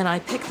 and I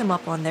pick them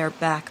up on their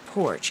back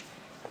porch.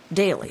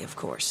 Daily, of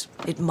course.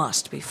 It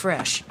must be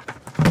fresh.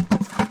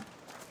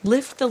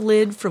 Lift the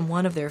lid from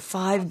one of their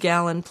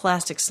 5-gallon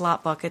plastic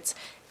slop buckets,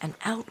 and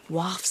out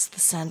wafts the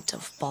scent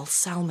of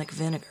balsamic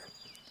vinegar.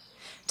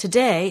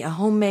 Today, a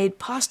homemade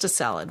pasta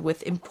salad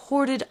with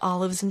imported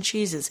olives and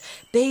cheeses,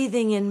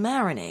 bathing in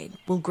marinade,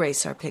 will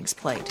grace our pig's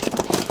plate.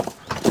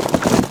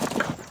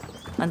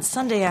 On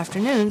Sunday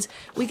afternoons,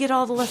 we get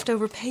all the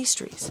leftover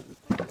pastries.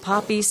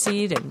 Poppy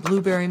seed and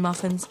blueberry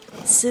muffins,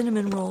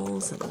 cinnamon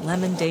rolls and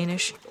lemon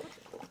Danish.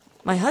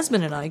 My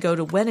husband and I go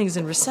to weddings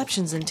and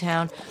receptions in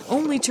town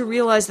only to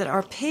realize that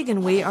our pig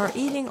and we are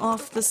eating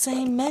off the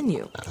same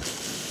menu.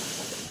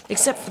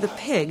 Except for the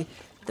pig,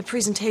 the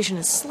presentation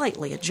is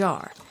slightly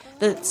ajar.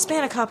 The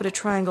spanakopita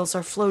triangles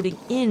are floating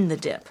in the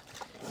dip,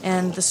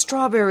 and the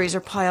strawberries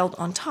are piled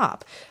on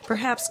top,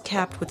 perhaps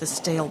capped with a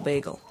stale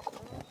bagel.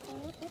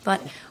 But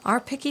our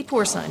picky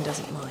porcine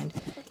doesn't mind.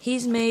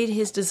 He's made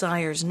his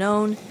desires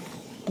known.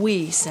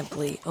 We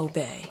simply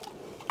obey.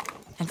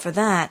 And for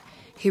that,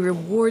 he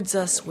rewards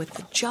us with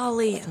the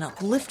jolly and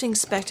uplifting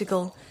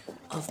spectacle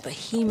of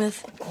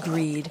behemoth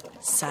greed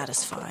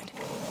satisfied.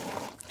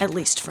 At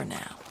least for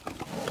now.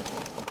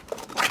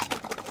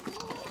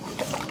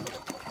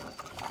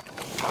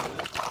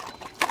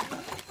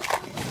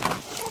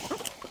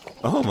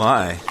 Oh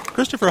my.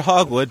 Christopher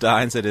Hogwood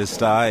dines at his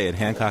sty in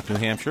Hancock, New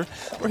Hampshire,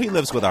 where he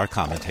lives with our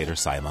commentator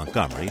Cy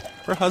Montgomery,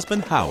 her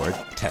husband Howard,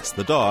 Tess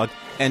the dog,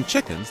 and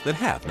chickens that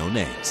have no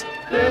names.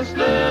 This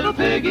little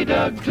piggy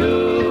dug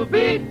 2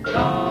 feet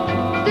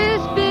tall.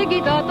 This piggy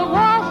thought the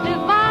walls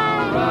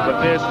divine.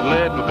 But this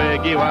little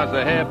piggy was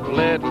a hip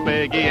little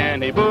piggy,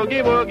 and he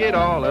boogie-woogied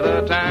all of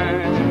the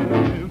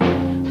time.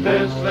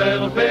 This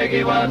little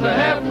piggy was a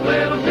hip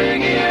little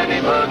piggy, and he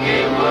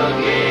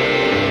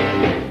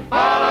boogie-woogied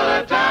all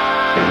of the time.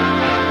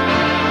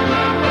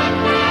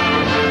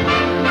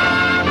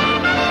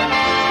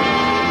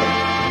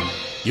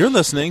 You're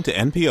listening to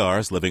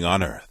NPR's Living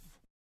on Earth.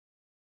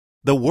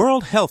 The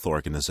World Health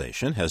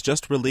Organization has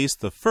just released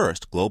the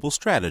first global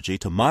strategy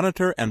to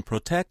monitor and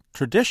protect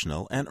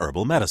traditional and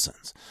herbal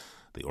medicines.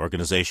 The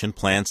organization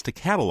plans to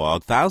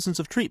catalog thousands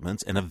of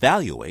treatments and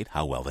evaluate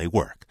how well they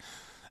work.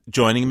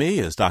 Joining me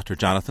is Dr.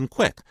 Jonathan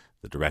Quick,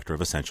 the Director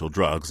of Essential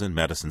Drugs and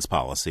Medicines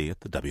Policy at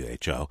the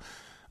WHO.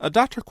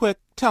 Dr. Quick,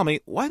 tell me,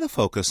 why the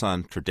focus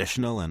on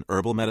traditional and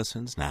herbal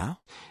medicines now?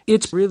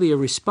 It's really a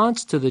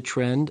response to the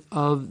trend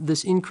of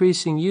this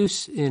increasing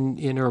use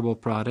in herbal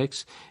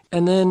products.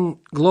 And then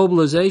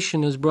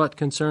globalization has brought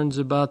concerns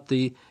about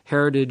the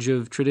heritage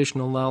of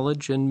traditional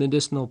knowledge and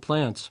medicinal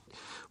plants,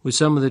 with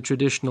some of the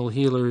traditional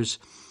healers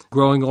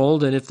growing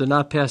old, and if they're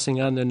not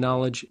passing on their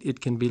knowledge, it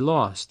can be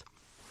lost.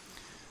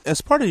 As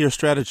part of your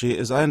strategy,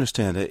 as I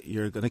understand it,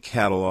 you're going to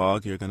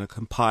catalog, you're going to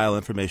compile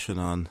information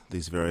on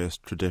these various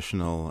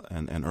traditional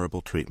and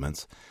herbal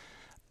treatments.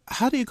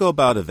 How do you go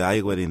about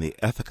evaluating the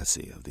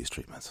efficacy of these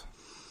treatments?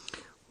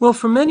 Well,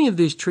 for many of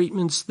these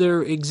treatments,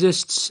 there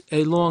exists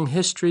a long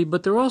history,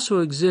 but there also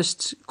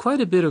exists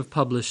quite a bit of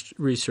published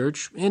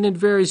research, and it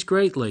varies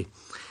greatly.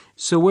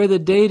 So where the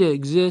data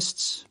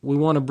exists, we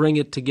want to bring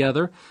it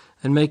together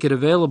and make it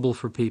available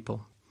for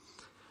people.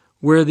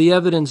 Where the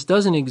evidence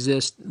doesn't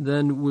exist,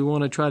 then we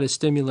want to try to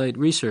stimulate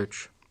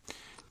research.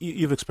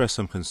 You've expressed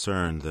some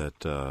concern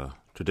that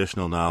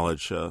traditional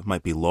knowledge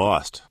might be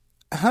lost.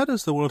 How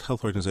does the World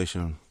Health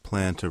Organization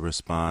plan to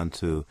respond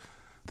to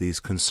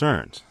these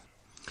concerns?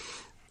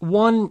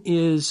 One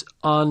is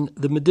on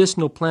the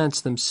medicinal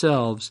plants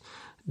themselves,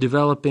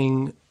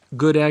 developing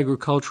good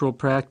agricultural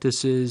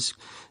practices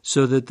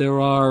so that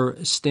there are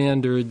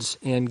standards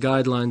and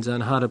guidelines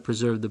on how to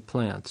preserve the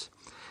plants.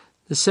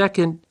 The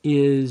second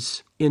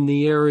is in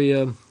the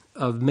area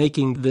of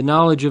making the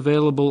knowledge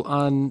available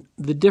on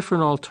the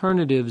different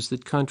alternatives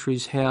that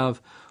countries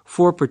have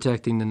for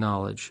protecting the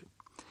knowledge.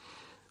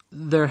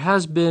 There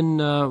has been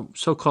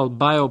so-called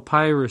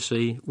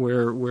biopiracy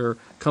where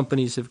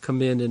companies have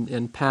come in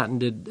and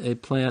patented a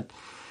plant.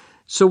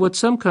 So what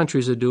some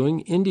countries are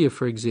doing, India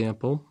for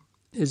example,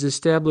 is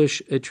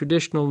establish a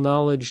traditional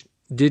knowledge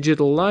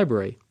digital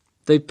library.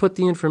 They put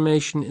the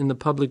information in the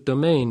public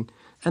domain,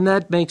 and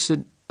that makes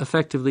it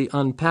effectively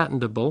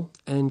unpatentable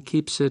and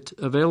keeps it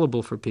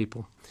available for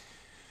people.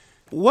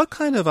 What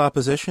kind of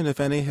opposition, if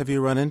any, have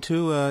you run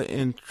into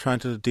in trying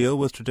to deal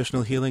with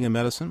traditional healing and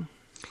medicine?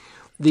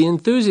 The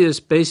enthusiasts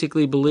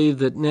basically believe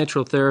that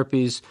natural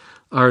therapies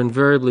are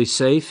invariably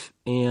safe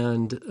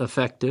and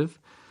effective,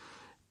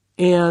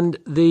 and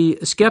the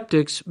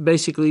skeptics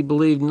basically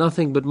believe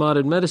nothing but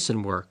modern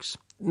medicine works.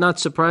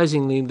 Not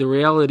surprisingly, the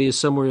reality is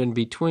somewhere in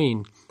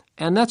between,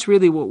 and that's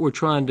really what we're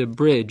trying to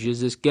bridge, is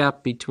this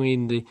gap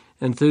between the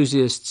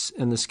enthusiasts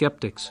and the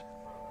skeptics.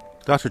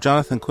 Dr.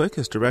 Jonathan Quick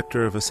is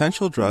Director of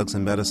Essential Drugs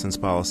and Medicines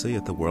Policy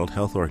at the World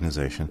Health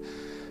Organization.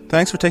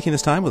 Thanks for taking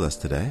this time with us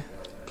today.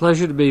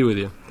 Pleasure to be with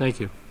you. Thank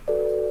you.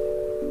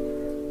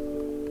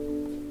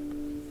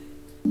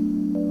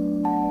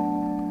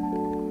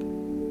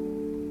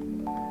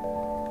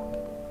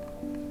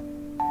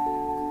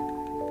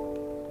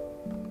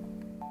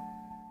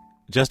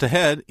 Just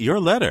ahead,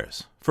 your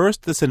letters.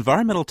 First, this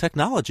environmental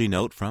technology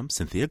note from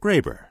Cynthia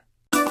Graber.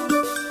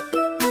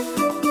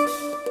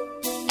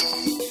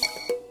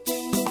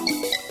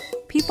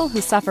 People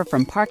who suffer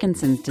from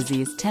Parkinson's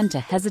disease tend to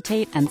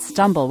hesitate and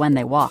stumble when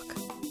they walk.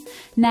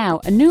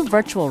 Now, a new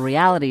virtual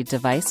reality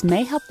device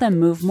may help them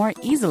move more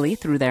easily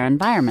through their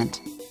environment.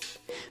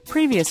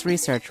 Previous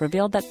research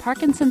revealed that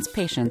Parkinson's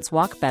patients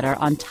walk better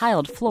on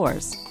tiled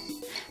floors.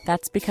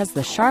 That's because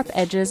the sharp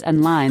edges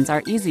and lines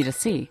are easy to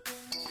see.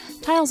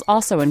 Tiles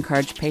also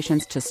encourage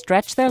patients to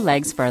stretch their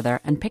legs further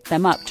and pick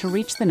them up to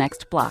reach the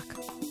next block.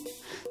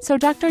 So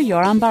Dr.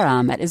 Yoram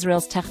Baram at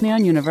Israel's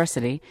Technion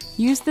University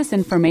used this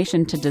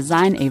information to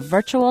design a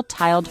virtual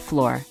tiled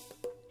floor.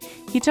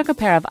 He took a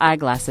pair of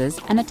eyeglasses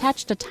and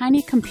attached a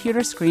tiny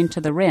computer screen to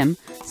the rim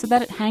so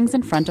that it hangs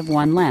in front of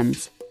one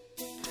lens.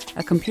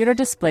 A computer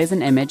displays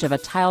an image of a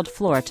tiled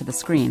floor to the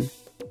screen.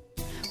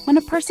 When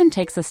a person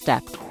takes a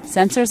step,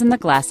 sensors in the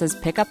glasses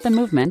pick up the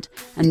movement,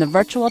 and the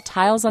virtual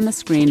tiles on the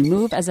screen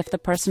move as if the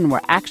person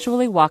were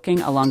actually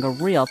walking along a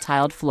real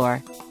tiled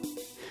floor.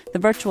 The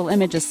virtual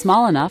image is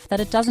small enough that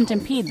it doesn't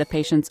impede the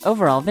patient's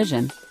overall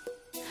vision.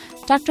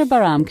 Dr.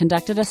 Baram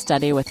conducted a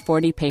study with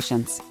 40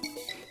 patients.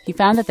 He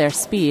found that their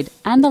speed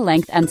and the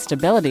length and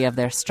stability of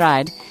their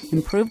stride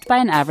improved by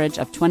an average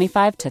of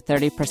 25 to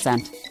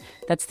 30%.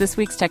 That's this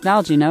week's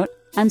Technology Note.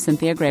 I'm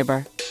Cynthia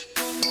Graber.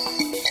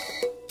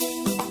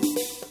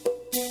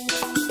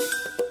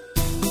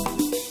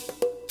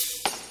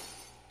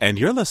 And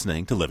you're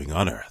listening to Living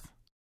on Earth.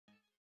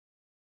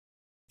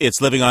 It's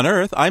Living on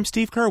Earth. I'm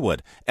Steve Kerwood.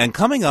 And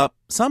coming up,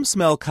 some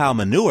smell cow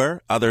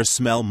manure, others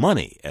smell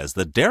money as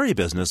the dairy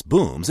business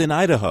booms in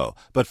Idaho.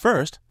 But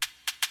first,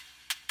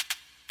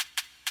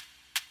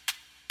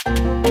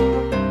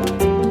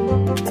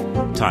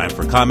 time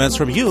for comments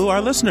from you,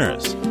 our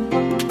listeners.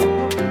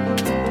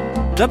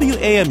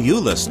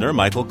 WAMU listener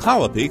Michael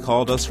Colopy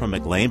called us from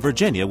McLean,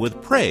 Virginia,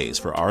 with praise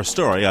for our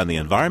story on the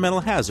environmental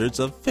hazards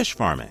of fish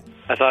farming.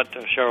 I thought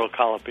Cheryl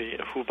Colopy,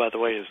 who, by the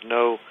way, is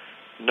no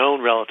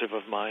known relative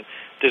of mine,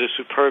 did a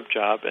superb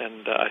job,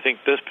 and I think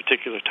this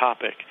particular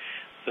topic,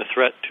 the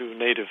threat to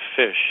native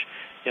fish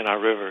in our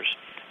rivers,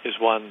 is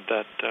one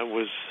that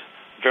was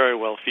very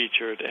well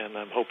featured, and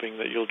I'm hoping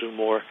that you'll do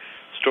more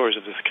stories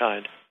of this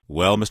kind.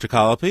 Well, Mr.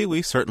 Colopy,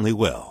 we certainly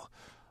will.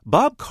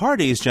 Bob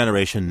Carty's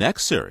Generation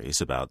Next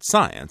series about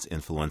science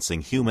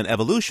influencing human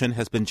evolution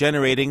has been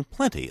generating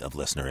plenty of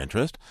listener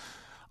interest.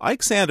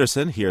 Ike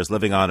Sanderson hears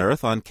Living on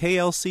Earth on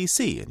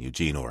KLCC in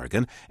Eugene,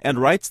 Oregon, and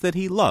writes that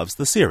he loves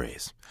the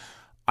series.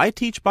 I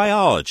teach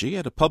biology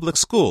at a public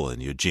school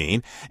in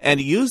Eugene and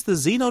used the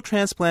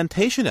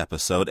xenotransplantation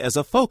episode as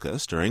a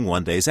focus during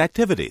one day's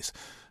activities.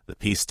 The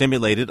piece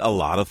stimulated a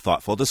lot of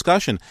thoughtful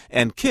discussion,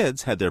 and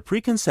kids had their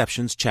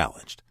preconceptions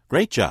challenged.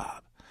 Great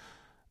job.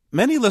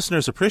 Many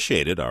listeners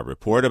appreciated our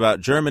report about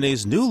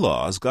Germany's new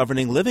laws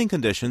governing living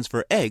conditions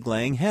for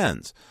egg-laying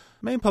hens.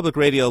 Maine Public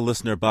Radio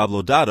listener Bob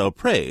Lodato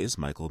praised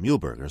Michael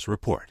Muhlberger's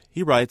report.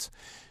 He writes,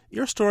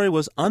 "Your story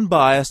was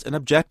unbiased and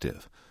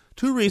objective.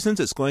 2 reasons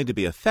it's going to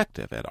be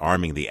effective at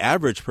arming the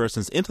average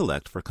person's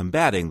intellect for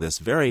combating this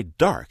very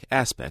dark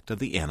aspect of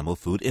the animal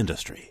food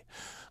industry.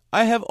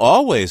 I have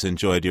always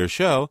enjoyed your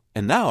show,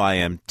 and now I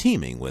am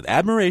teeming with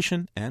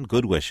admiration and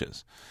good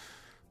wishes."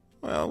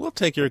 Well, we'll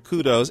take your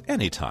kudos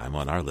anytime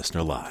on our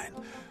listener line.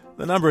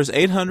 The number is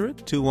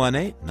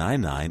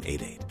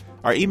 800-218-9988.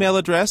 Our email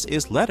address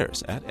is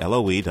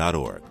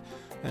letters@loe.org.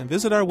 And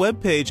visit our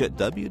webpage at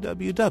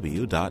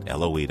www.loe.org.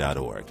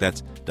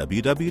 That's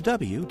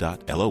www.loe.org.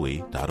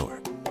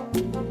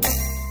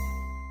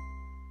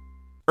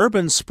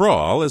 Urban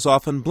sprawl is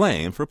often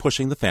blamed for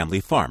pushing the family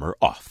farmer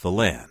off the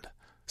land.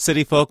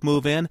 City folk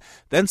move in,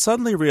 then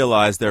suddenly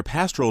realize their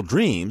pastoral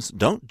dreams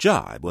don't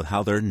jibe with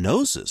how their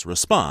noses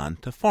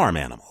respond to farm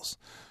animals.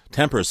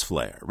 Tempers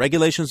flare,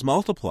 regulations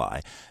multiply,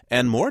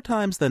 and more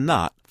times than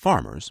not,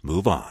 farmers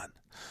move on.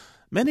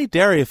 Many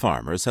dairy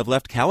farmers have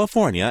left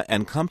California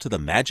and come to the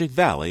Magic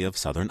Valley of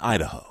southern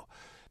Idaho.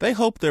 They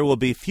hope there will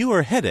be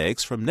fewer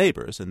headaches from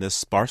neighbors in this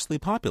sparsely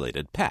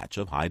populated patch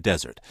of high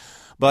desert.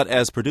 But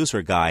as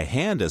producer Guy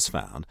Hand has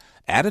found,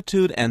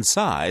 attitude and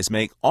size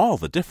make all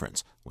the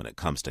difference when it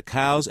comes to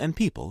cows and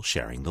people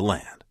sharing the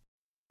land.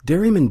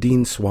 Dairyman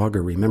Dean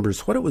Swager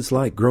remembers what it was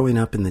like growing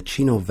up in the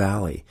Chino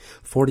Valley,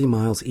 40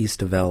 miles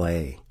east of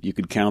L.A. You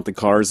could count the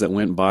cars that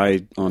went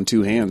by on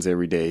 2 hands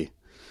every day.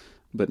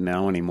 But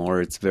now anymore,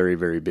 it's very,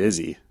 very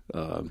busy.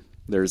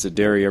 There's a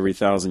dairy every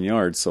 1,000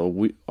 yards.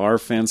 So our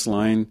fence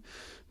line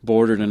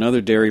bordered another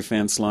dairy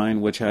fence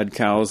line, which had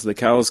cows. The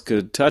cows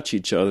could touch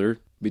each other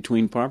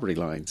between property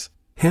lines.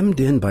 Hemmed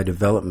in by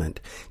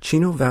development,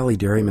 Chino Valley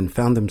dairymen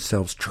found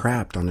themselves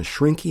trapped on a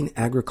shrinking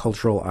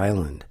agricultural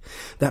island.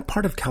 That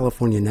part of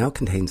California now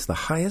contains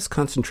the highest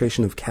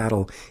concentration of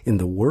cattle in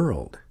the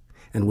world.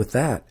 And with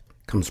that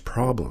comes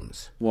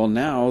problems. Well,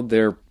 now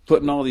they're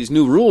putting all these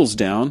new rules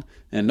down,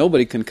 and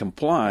nobody can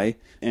comply,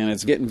 and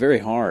it's getting very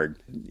hard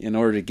in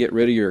order to get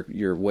rid of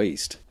your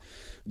waste.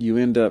 You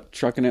end up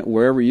trucking it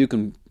wherever you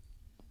can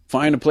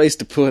find a place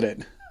to put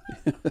it.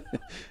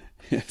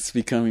 It's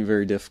becoming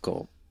very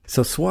difficult.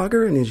 So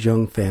Swager and his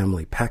young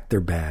family packed their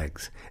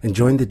bags and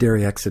joined the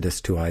dairy exodus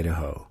to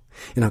Idaho.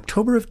 In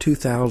October of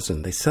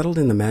 2000, they settled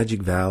in the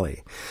Magic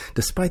Valley.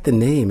 Despite the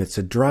name, it's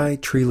a dry,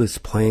 treeless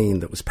plain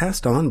that was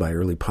passed on by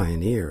early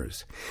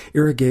pioneers.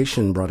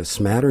 Irrigation brought a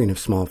smattering of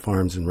small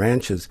farms and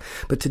ranches,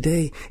 but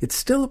today it's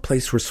still a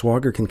place where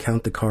Swager can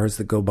count the cars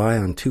that go by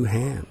on 2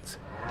 hands.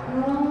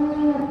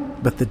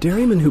 But the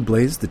dairymen who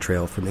blazed the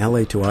trail from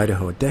L.A. to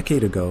Idaho a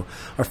decade ago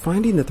are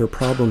finding that their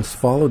problems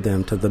followed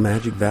them to the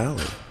Magic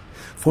Valley.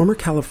 Former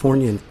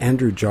Californian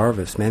Andrew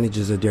Jarvis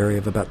manages a dairy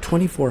of about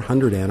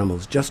 2,400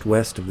 animals just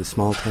west of the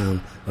small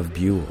town of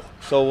Buell.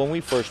 So when we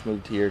first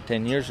moved here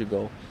 10 years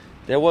ago,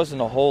 there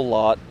wasn't a whole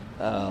lot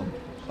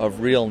of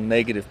real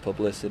negative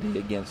publicity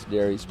against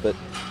dairies, but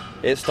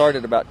it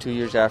started about 2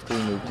 years after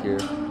we moved here.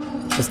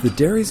 As the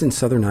dairies in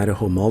southern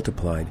Idaho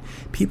multiplied,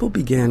 people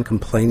began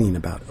complaining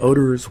about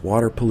odors,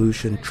 water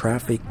pollution,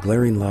 traffic,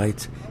 glaring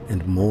lights,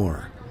 and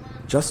more.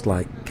 Just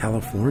like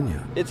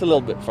California. It's a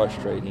little bit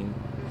frustrating.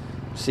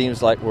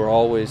 Seems like we're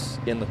always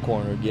in the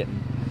corner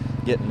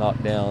getting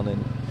knocked down,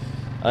 and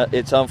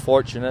it's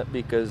unfortunate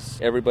because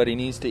everybody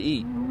needs to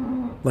eat.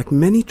 Like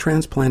many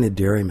transplanted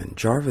dairymen,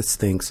 Jarvis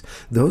thinks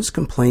those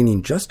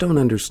complaining just don't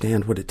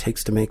understand what it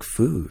takes to make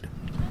food.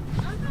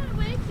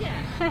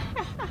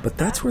 But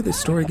that's where the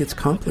story gets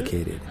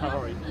complicated.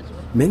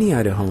 Many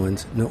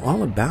Idahoans know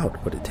all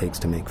about what it takes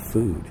to make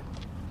food.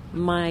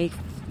 My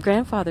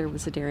grandfather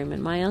was a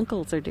dairyman. My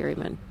uncles are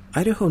dairymen.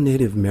 Idaho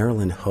native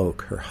Marilyn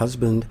Hoke, her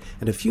husband,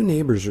 and a few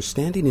neighbors are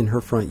standing in her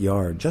front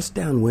yard just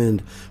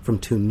downwind from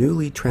 2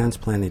 newly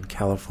transplanted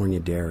California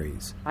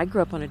dairies. I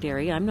grew up on a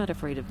dairy. I'm not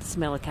afraid of the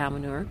smell of cow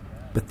manure.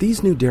 But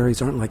these new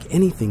dairies aren't like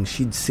anything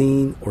she'd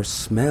seen or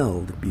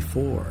smelled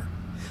before.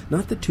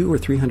 Not the 200 or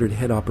 300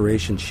 head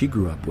operation she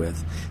grew up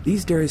with.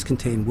 These dairies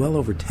contain well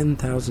over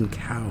 10,000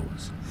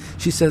 cows.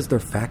 She says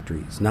they're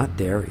factories, not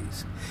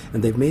dairies,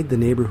 and they've made the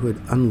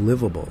neighborhood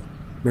unlivable.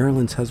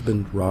 Marilyn's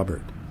husband,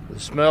 Robert. The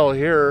smell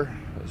here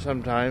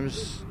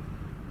sometimes,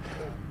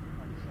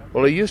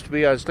 well, it used to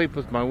be I'd sleep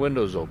with my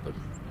windows open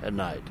at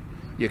night.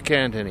 You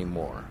can't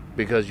anymore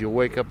because you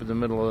wake up in the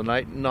middle of the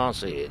night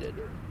nauseated.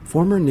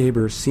 Former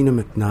neighbor Sina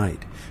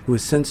McKnight, who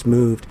has since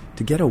moved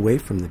to get away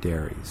from the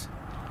dairies.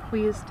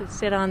 We used to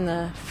sit on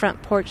the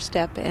front porch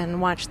step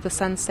and watch the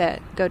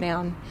sunset go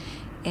down.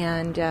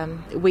 And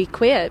we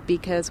quit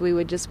because we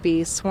would just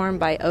be swarmed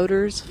by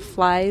odors,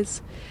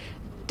 flies,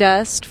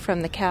 dust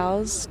from the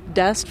cows,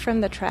 dust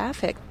from the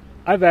traffic.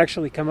 I've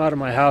actually come out of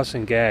my house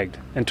and gagged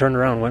and turned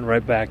around and went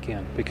right back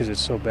in because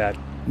it's so bad.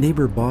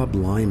 Neighbor Bob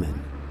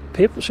Lyman.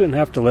 People shouldn't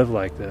have to live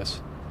like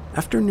this.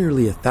 After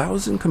nearly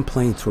 1,000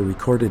 complaints were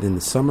recorded in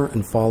the summer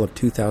and fall of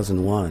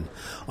 2001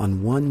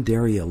 on one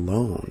dairy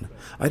alone,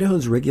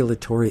 Idaho's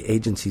regulatory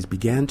agencies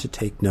began to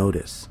take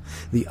notice.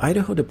 The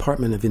Idaho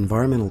Department of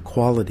Environmental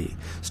Quality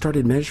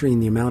started measuring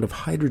the amount of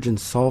hydrogen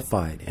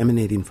sulfide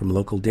emanating from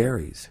local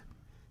dairies.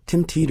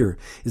 Tim Teeter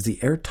is the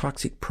air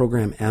toxic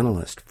program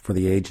analyst for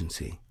the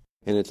agency.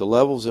 And at the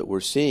levels that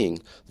we're seeing,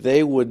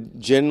 they would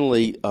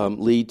generally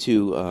lead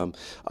to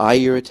eye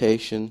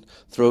irritation,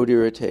 throat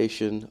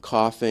irritation,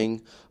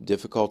 coughing,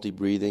 difficulty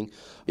breathing.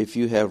 If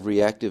you have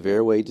reactive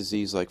airway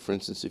disease, like for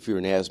instance, if you're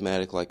an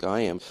asthmatic like I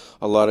am,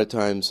 a lot of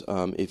times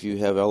if you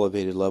have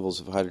elevated levels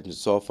of hydrogen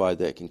sulfide,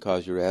 that can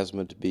cause your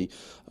asthma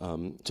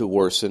to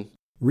worsen.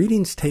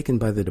 Readings taken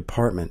by the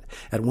department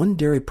at one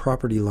dairy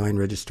property line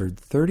registered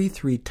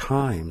 33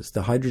 times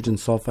the hydrogen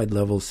sulfide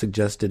levels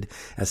suggested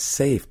as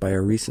safe by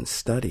a recent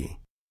study.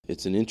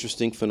 It's an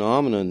interesting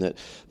phenomenon that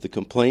the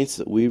complaints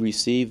that we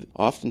receive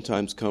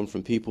oftentimes come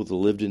from people that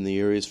lived in the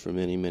areas for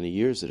many, many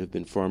years, that have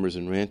been farmers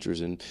and ranchers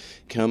and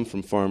come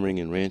from farming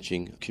and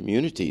ranching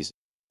communities.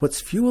 What's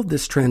fueled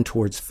this trend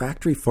towards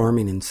factory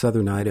farming in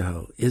southern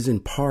Idaho is in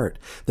part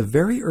the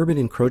very urban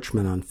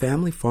encroachment on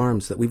family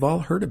farms that we've all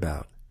heard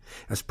about.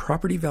 As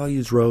property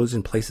values rose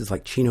in places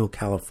like Chino,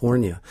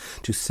 California,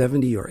 to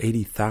 $70,000 or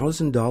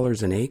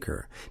 $80,000 an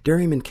acre,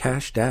 dairymen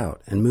cashed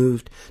out and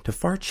moved to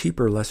far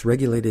cheaper, less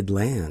regulated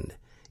land.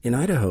 In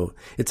Idaho,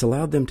 it's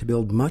allowed them to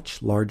build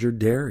much larger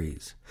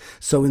dairies.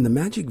 So in the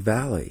Magic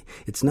Valley,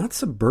 it's not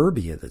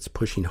suburbia that's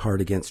pushing hard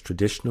against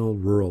traditional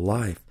rural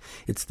life.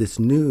 It's this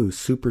new,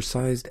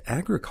 supersized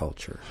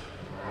agriculture.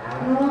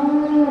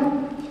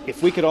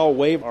 If we could all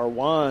wave our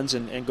wands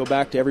and go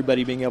back to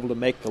everybody being able to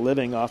make a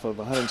living off of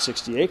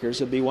 160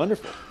 acres, it'd be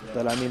wonderful.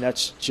 But,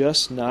 that's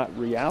just not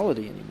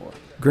reality anymore.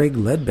 Greg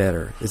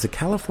Ledbetter is a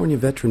California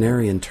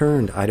veterinarian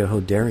turned Idaho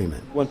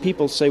dairyman. When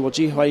people say, well,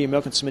 gee, why are you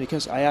milking so many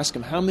cows? I ask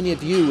them, how many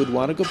of you would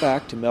want to go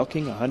back to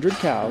milking 100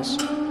 cows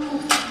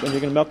when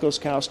you're going to milk those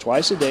cows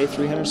twice a day,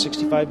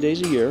 365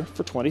 days a year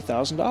for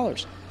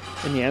 $20,000?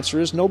 And the answer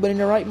is nobody in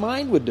their right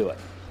mind would do it.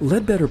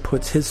 Ledbetter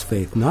puts his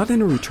faith not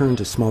in a return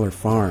to smaller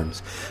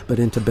farms, but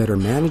into better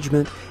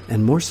management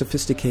and more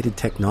sophisticated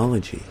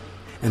technology.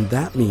 And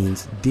that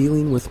means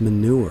dealing with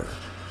manure.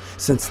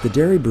 Since the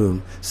dairy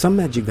boom, some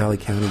Magic Valley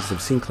counties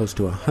have seen close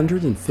to a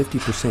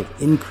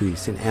 150%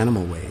 increase in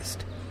animal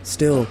waste.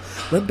 Still,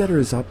 Ledbetter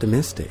is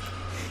optimistic.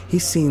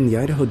 He's seen the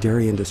Idaho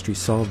dairy industry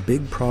solve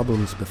big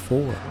problems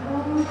before.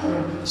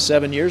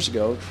 7 years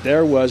ago,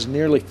 there was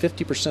nearly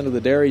 50% of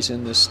the dairies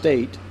in this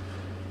state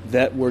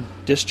that were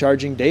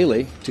discharging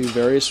daily to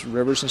various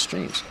rivers and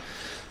streams.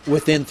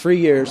 Within 3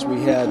 years,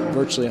 we had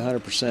virtually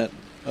 100%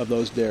 of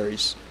those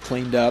dairies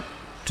cleaned up.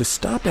 To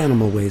stop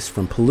animal waste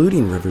from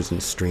polluting rivers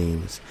and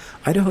streams,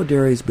 Idaho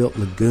dairies built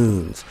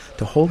lagoons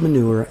to hold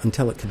manure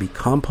until it could be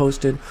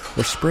composted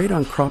or sprayed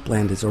on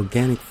cropland as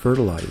organic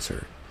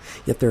fertilizer.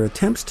 Yet their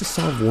attempts to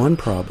solve one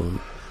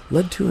problem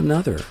led to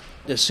another.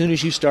 As soon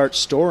as you start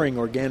storing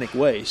organic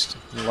waste,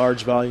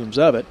 large volumes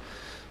of it,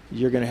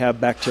 you're going to have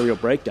bacterial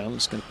breakdown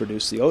that's going to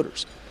produce the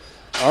odors.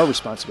 Our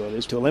responsibility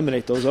is to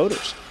eliminate those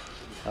odors.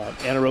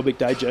 Anaerobic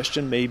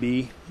digestion may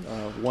be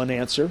one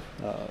answer.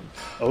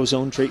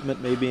 Ozone treatment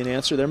may be an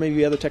answer. There may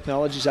be other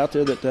technologies out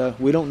there that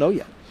we don't know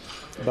yet.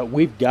 But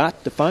we've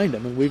got to find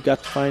them, and we've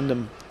got to find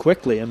them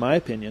quickly, in my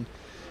opinion,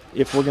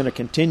 if we're going to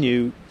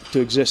continue to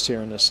exist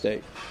here in this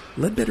state.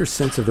 Ledbetter's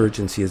sense of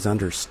urgency is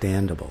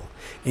understandable.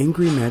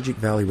 Angry Magic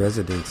Valley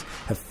residents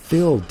have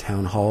filled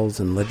town halls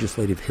and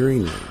legislative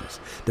hearing rooms,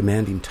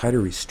 demanding tighter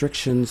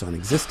restrictions on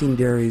existing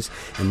dairies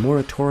and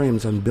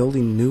moratoriums on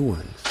building new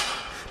ones.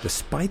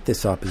 Despite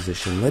this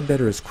opposition,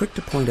 Ledbetter is quick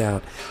to point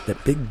out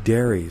that big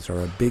dairies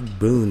are a big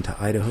boon to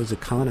Idaho's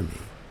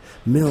economy.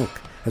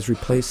 Milk has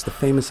replaced the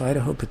famous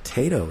Idaho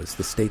potato as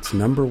the state's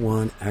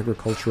 #1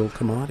 agricultural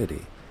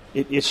commodity.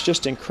 It's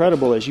just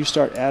incredible as you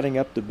start adding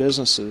up the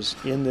businesses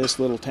in this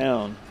little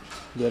town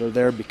that are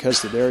there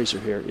because the dairies are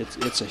here.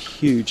 It's a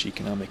huge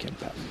economic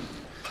impact.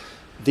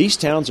 These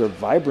towns are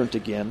vibrant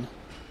again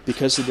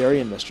because the dairy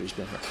industry's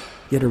been here.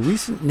 Yet a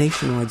recent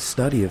nationwide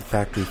study of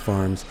factory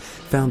farms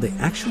found they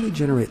actually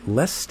generate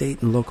less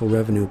state and local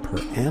revenue per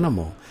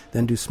animal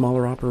than do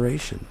smaller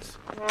operations.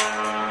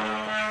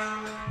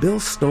 Bill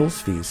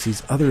Stolzfus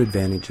sees other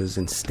advantages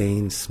in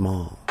staying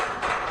small.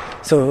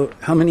 So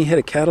how many head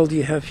of cattle do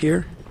you have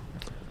here?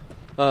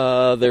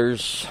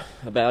 There's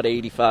about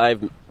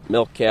 85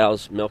 milk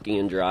cows, milking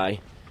and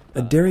dry.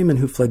 A dairyman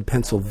who fled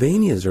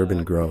Pennsylvania's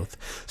urban growth,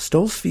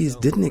 Stolzfus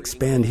didn't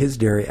expand his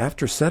dairy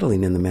after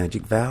settling in the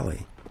Magic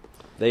Valley.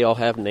 They all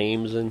have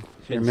names. And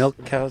your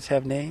milk cows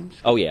have names?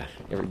 Oh, yeah.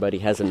 Everybody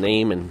has a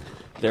name, and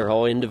they're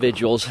all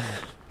individuals.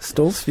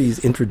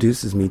 Stolzfus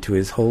introduces me to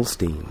his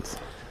Holsteins.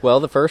 Well,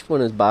 the first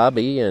one is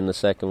Bobby, and the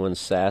second one's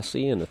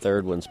Sassy, and the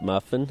third one's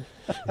Muffin.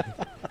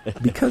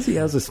 Because he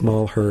has a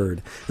small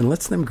herd and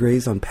lets them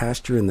graze on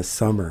pasture in the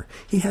summer,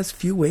 he has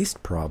few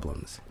waste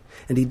problems.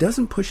 And he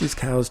doesn't push his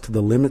cows to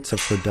the limits of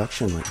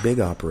production like big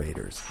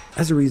operators.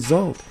 As a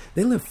result,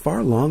 they live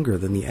far longer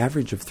than the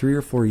average of 3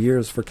 or 4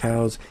 years for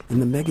cows in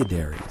the mega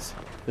dairies.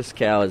 This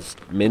cow is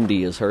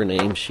Mindy is her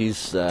name.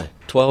 She's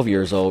 12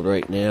 years old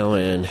right now,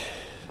 and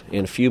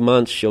in a few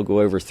months she'll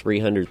go over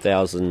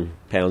 300,000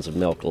 pounds of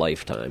milk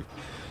lifetime.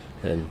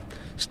 And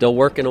still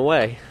working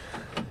away.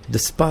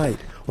 Despite,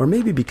 or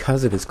maybe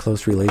because of his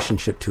close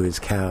relationship to his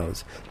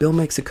cows, Bill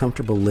makes a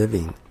comfortable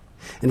living.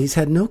 and he's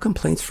had no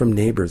complaints from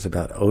neighbors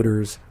about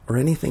odors or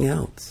anything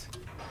else.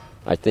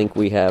 I think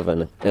we have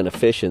an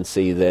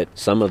efficiency that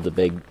some of the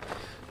big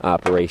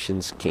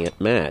operations can't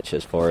match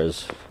as far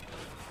as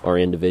our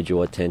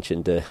individual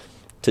attention to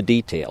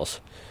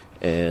details.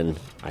 And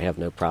I have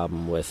no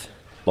problem with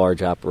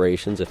large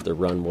operations if they're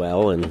run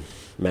well and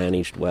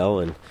managed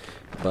well,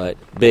 but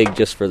big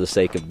just for the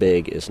sake of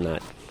big is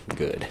not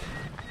good.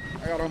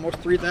 I got almost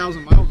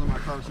 3,000 miles on my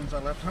car since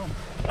I left home.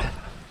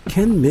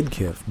 Ken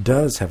Midkiff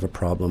does have a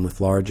problem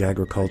with large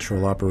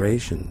agricultural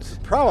operations.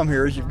 The problem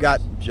here is you've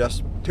got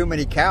just too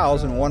many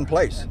cows in one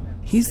place.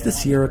 He's the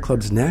Sierra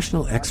Club's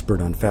national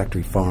expert on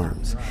factory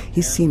farms.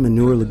 He's seen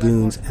manure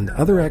lagoons and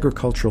other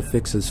agricultural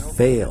fixes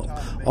fail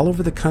all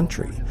over the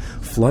country,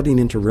 flooding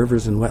into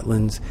rivers and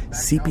wetlands,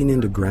 seeping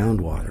into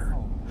groundwater.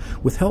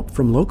 With help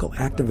from local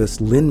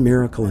activists Lynn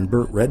Miracle and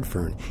Burt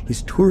Redfern,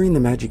 he's touring the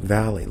Magic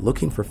Valley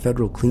looking for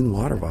federal clean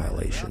water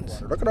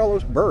violations. Look at all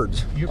those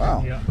birds.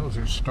 Wow. Yeah, those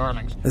are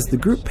starlings. As the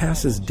group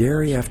passes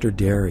dairy after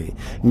dairy,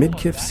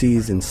 Midkiff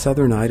sees in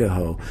southern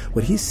Idaho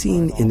what he's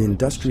seen in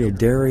industrial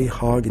dairy,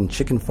 hog, and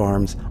chicken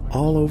farms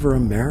all over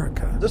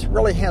America. This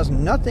really has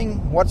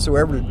nothing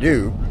whatsoever to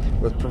do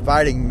with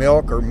providing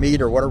milk or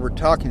meat or whatever we're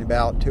talking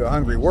about to a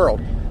hungry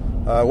world.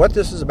 What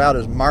this is about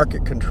is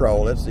market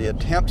control. It's the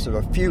attempts of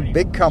a few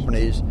big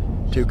companies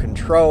to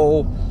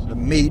control the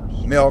meat,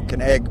 milk,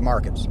 and egg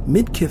markets.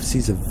 Midkiff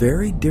sees a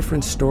very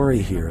different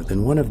story here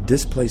than one of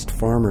displaced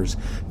farmers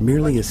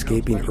merely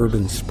escaping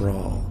urban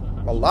sprawl.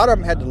 A lot of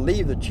them had to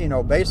leave the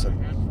Chino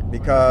Basin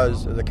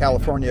because the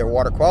California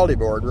Water Quality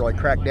Board really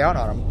cracked down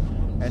on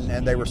them,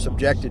 and they were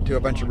subjected to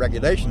a bunch of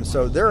regulations.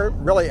 So they're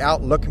really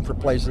out looking for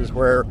places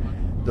where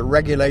the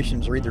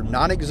regulations are either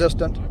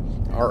non-existent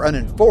or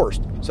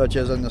unenforced, such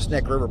as in the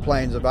Snake River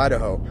Plains of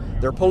Idaho.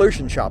 They're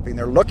pollution shopping.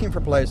 They're looking for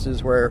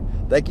places where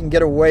they can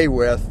get away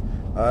with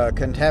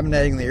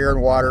contaminating the air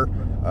and water,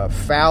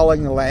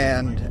 fouling the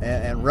land,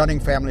 and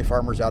running family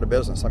farmers out of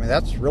business. I mean,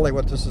 that's really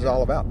what this is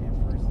all about.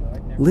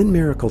 Lynn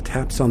Miracle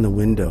taps on the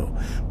window,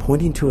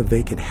 pointing to a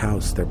vacant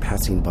house they're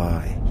passing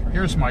by.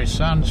 Here's my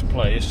son's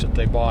place that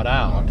they bought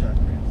out.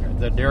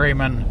 The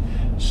dairyman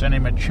sent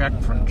him a check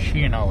from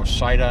Chino,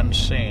 sight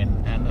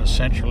unseen, and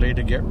essentially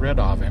to get rid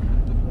of him.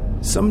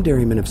 Some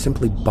dairymen have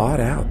simply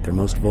bought out their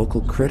most vocal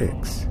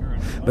critics.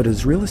 But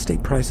as real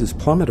estate prices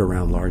plummet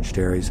around large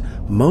dairies,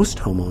 most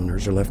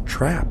homeowners are left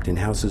trapped in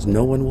houses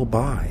no one will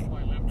buy.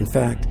 In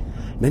fact,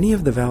 many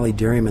of the Valley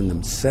dairymen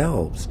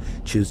themselves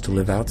choose to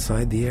live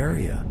outside the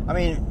area. I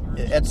mean,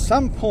 at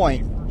some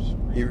point,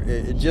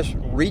 it just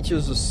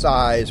reaches a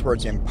size where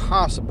it's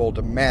impossible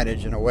to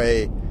manage in a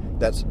way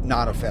that's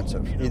not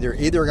offensive. Either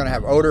they're going to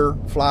have odor,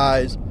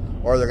 flies,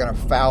 or they're going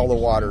to foul the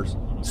waters.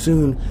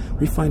 Soon,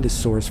 we find a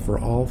source for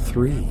all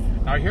three.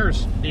 Now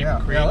here's Deep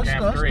Creek. Let's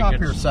stop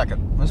here a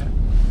second. I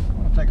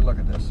want to take a look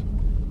at this.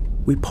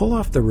 We pull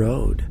off the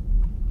road,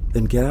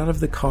 then get out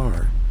of the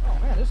car. Oh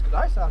man, it's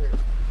nice out here.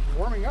 It's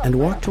warming up. And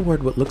walk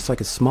toward what looks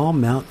like a small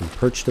mountain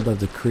perched above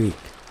the creek.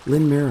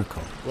 Lynn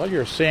Miracle. Well,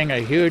 you're seeing a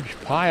huge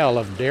pile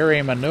of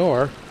dairy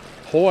manure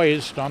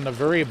poised on the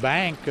very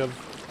bank of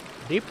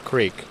Deep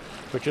Creek,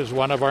 which is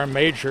one of our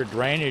major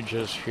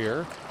drainages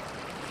here.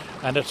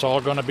 And it's all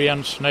going to be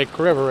in Snake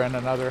River in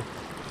another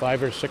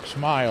 5 or 6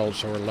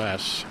 miles or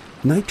less.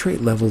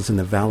 Nitrate levels in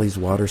the valley's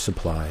water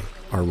supply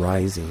are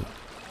rising,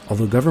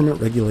 although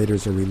government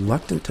regulators are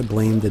reluctant to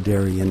blame the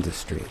dairy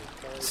industry.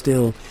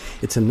 Still,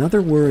 it's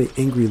another worry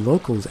angry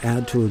locals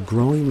add to a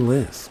growing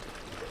list.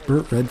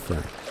 Burt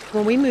Redfern.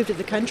 When we moved to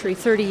the country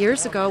 30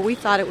 years ago, we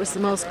thought it was the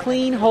most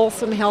clean,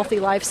 wholesome, healthy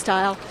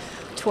lifestyle.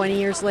 20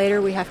 years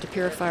later, we have to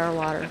purify our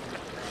water.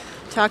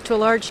 Talk to a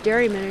large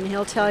dairyman and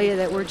he'll tell you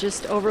that we're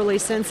just overly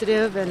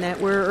sensitive and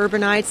that we're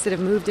urbanites that have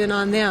moved in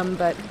on them,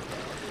 but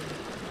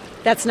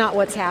that's not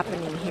what's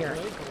happening here.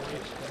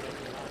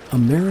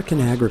 American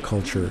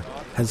agriculture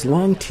has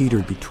long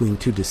teetered between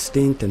two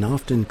distinct and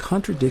often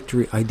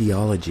contradictory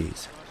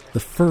ideologies. The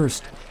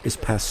first is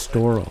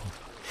pastoral,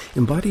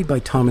 embodied by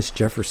Thomas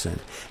Jefferson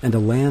and a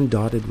land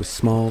dotted with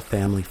small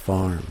family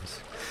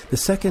farms. The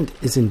second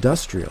is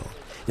industrial,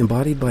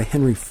 embodied by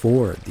Henry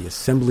Ford, the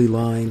assembly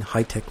line,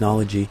 high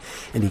technology,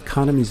 and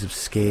economies of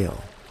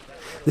scale.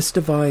 This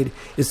divide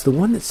is the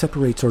one that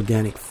separates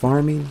organic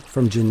farming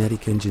from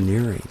genetic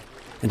engineering,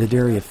 and a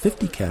dairy of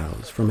 50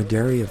 cows from a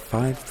dairy of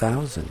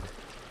 5,000.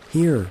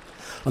 Here,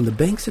 on the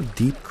banks of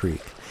Deep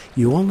Creek,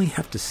 you only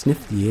have to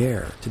sniff the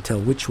air to tell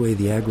which way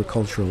the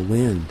agricultural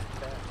wind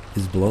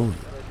is blowing.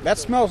 That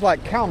smells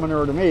like cow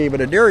manure to me,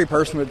 but a dairy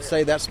person would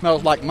say that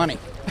smells like money.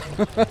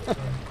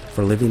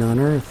 For Living on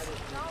Earth,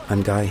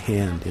 I'm Guy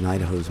Hand in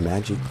Idaho's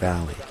Magic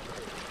Valley.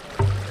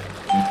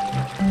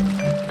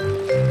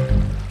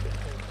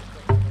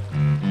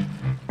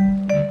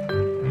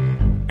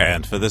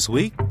 And for this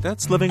week,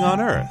 that's Living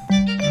on Earth.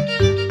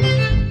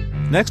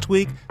 Next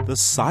week, the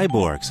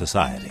Cyborg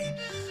Society.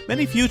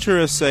 Many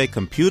futurists say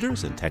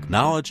computers and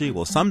technology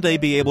will someday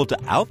be able to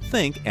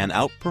outthink and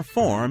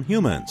outperform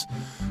humans.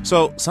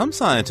 So some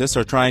scientists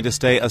are trying to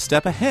stay a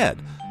step ahead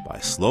by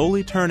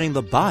slowly turning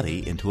the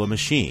body into a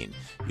machine,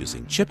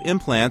 using chip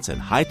implants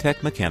and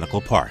high-tech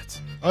mechanical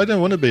parts. I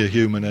don't want to be a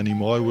human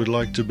anymore. I would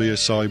like to be a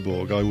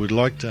cyborg. I would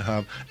like to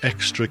have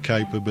extra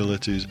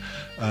capabilities,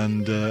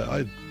 and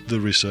the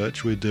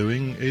research we're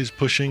doing is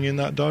pushing in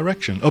that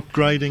direction,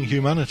 upgrading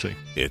humanity.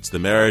 It's the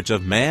marriage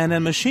of man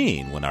and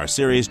machine when our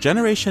series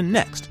Generation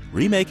Next,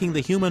 Remaking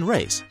the Human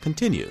Race,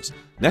 continues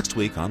next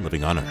week on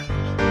Living on Earth.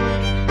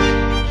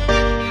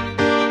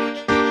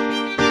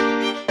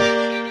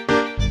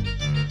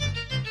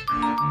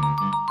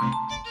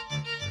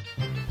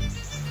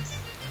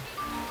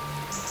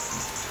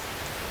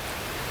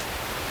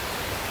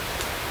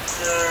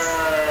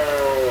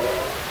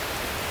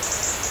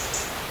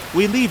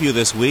 We leave you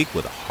this week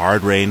with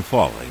hard rain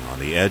falling on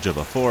the edge of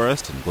a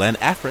forest in Glen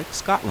Affric,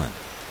 Scotland.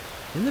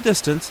 In the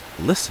distance,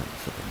 listen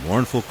for the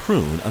mournful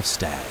croon of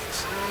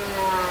stags.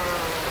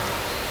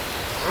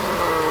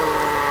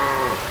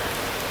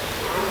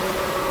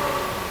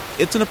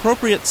 It's an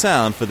appropriate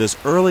sound for this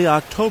early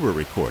October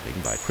recording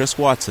by Chris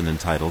Watson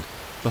entitled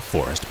The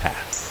Forest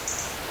Path.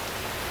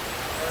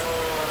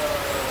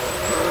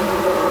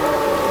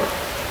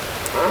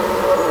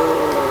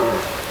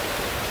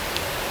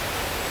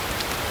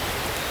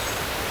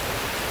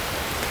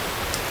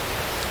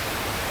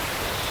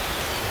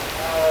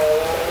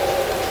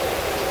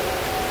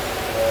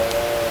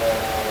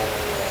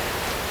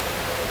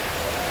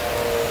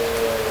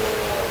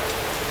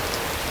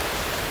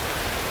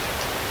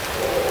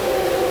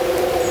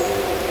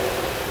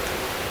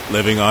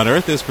 Living on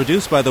Earth is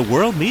produced by the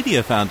World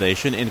Media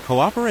Foundation in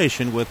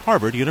cooperation with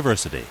Harvard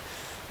University.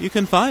 You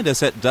can find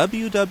us at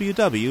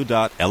www.loe.org.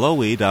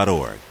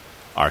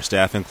 Our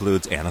staff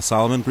includes Anna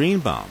Solomon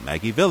Greenbaum,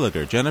 Maggie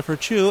Villiger, Jennifer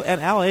Chu, and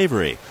Al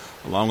Avery,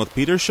 along with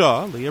Peter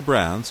Shaw, Leah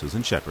Brown,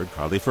 Susan Shepard,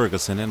 Carly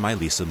Ferguson, and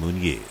Mylisa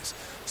Muniz.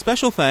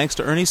 Special thanks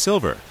to Ernie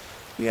Silver.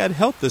 We had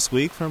help this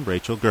week from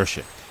Rachel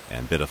Gershik,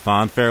 and bid a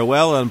fond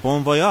farewell and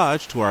bon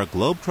voyage to our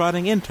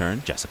globe-trotting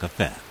intern, Jessica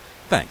Fenn.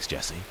 Thanks,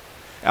 Jessie.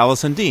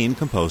 Allison Dean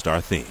composed our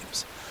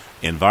themes.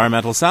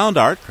 Environmental sound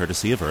art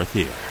courtesy of Earth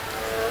Here.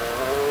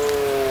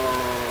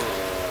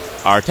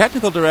 Our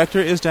technical director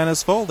is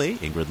Dennis Foley.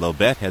 Ingrid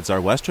Lobet heads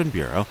our Western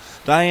Bureau.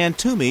 Diane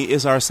Toomey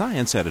is our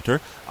science editor.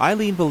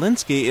 Eileen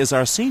Belinsky is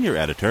our senior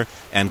editor.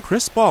 And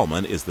Chris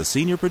Ballman is the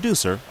senior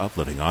producer of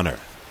Living on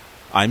Earth.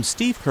 I'm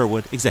Steve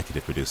Curwood,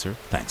 executive producer.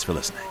 Thanks for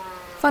listening.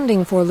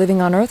 Funding for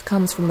Living on Earth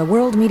comes from the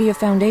World Media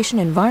Foundation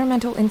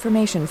Environmental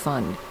Information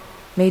Fund.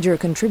 Major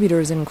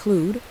contributors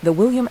include the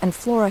William and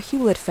Flora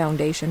Hewlett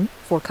Foundation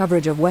for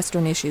coverage of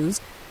Western issues,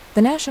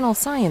 the National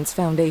Science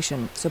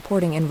Foundation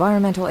supporting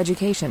environmental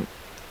education,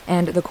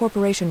 and the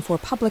Corporation for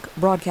Public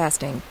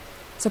Broadcasting,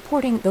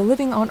 supporting the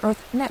Living on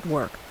Earth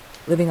network,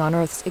 Living on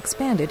Earth's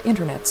expanded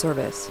Internet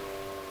service.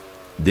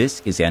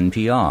 This is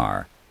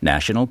NPR,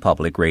 National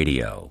Public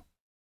Radio.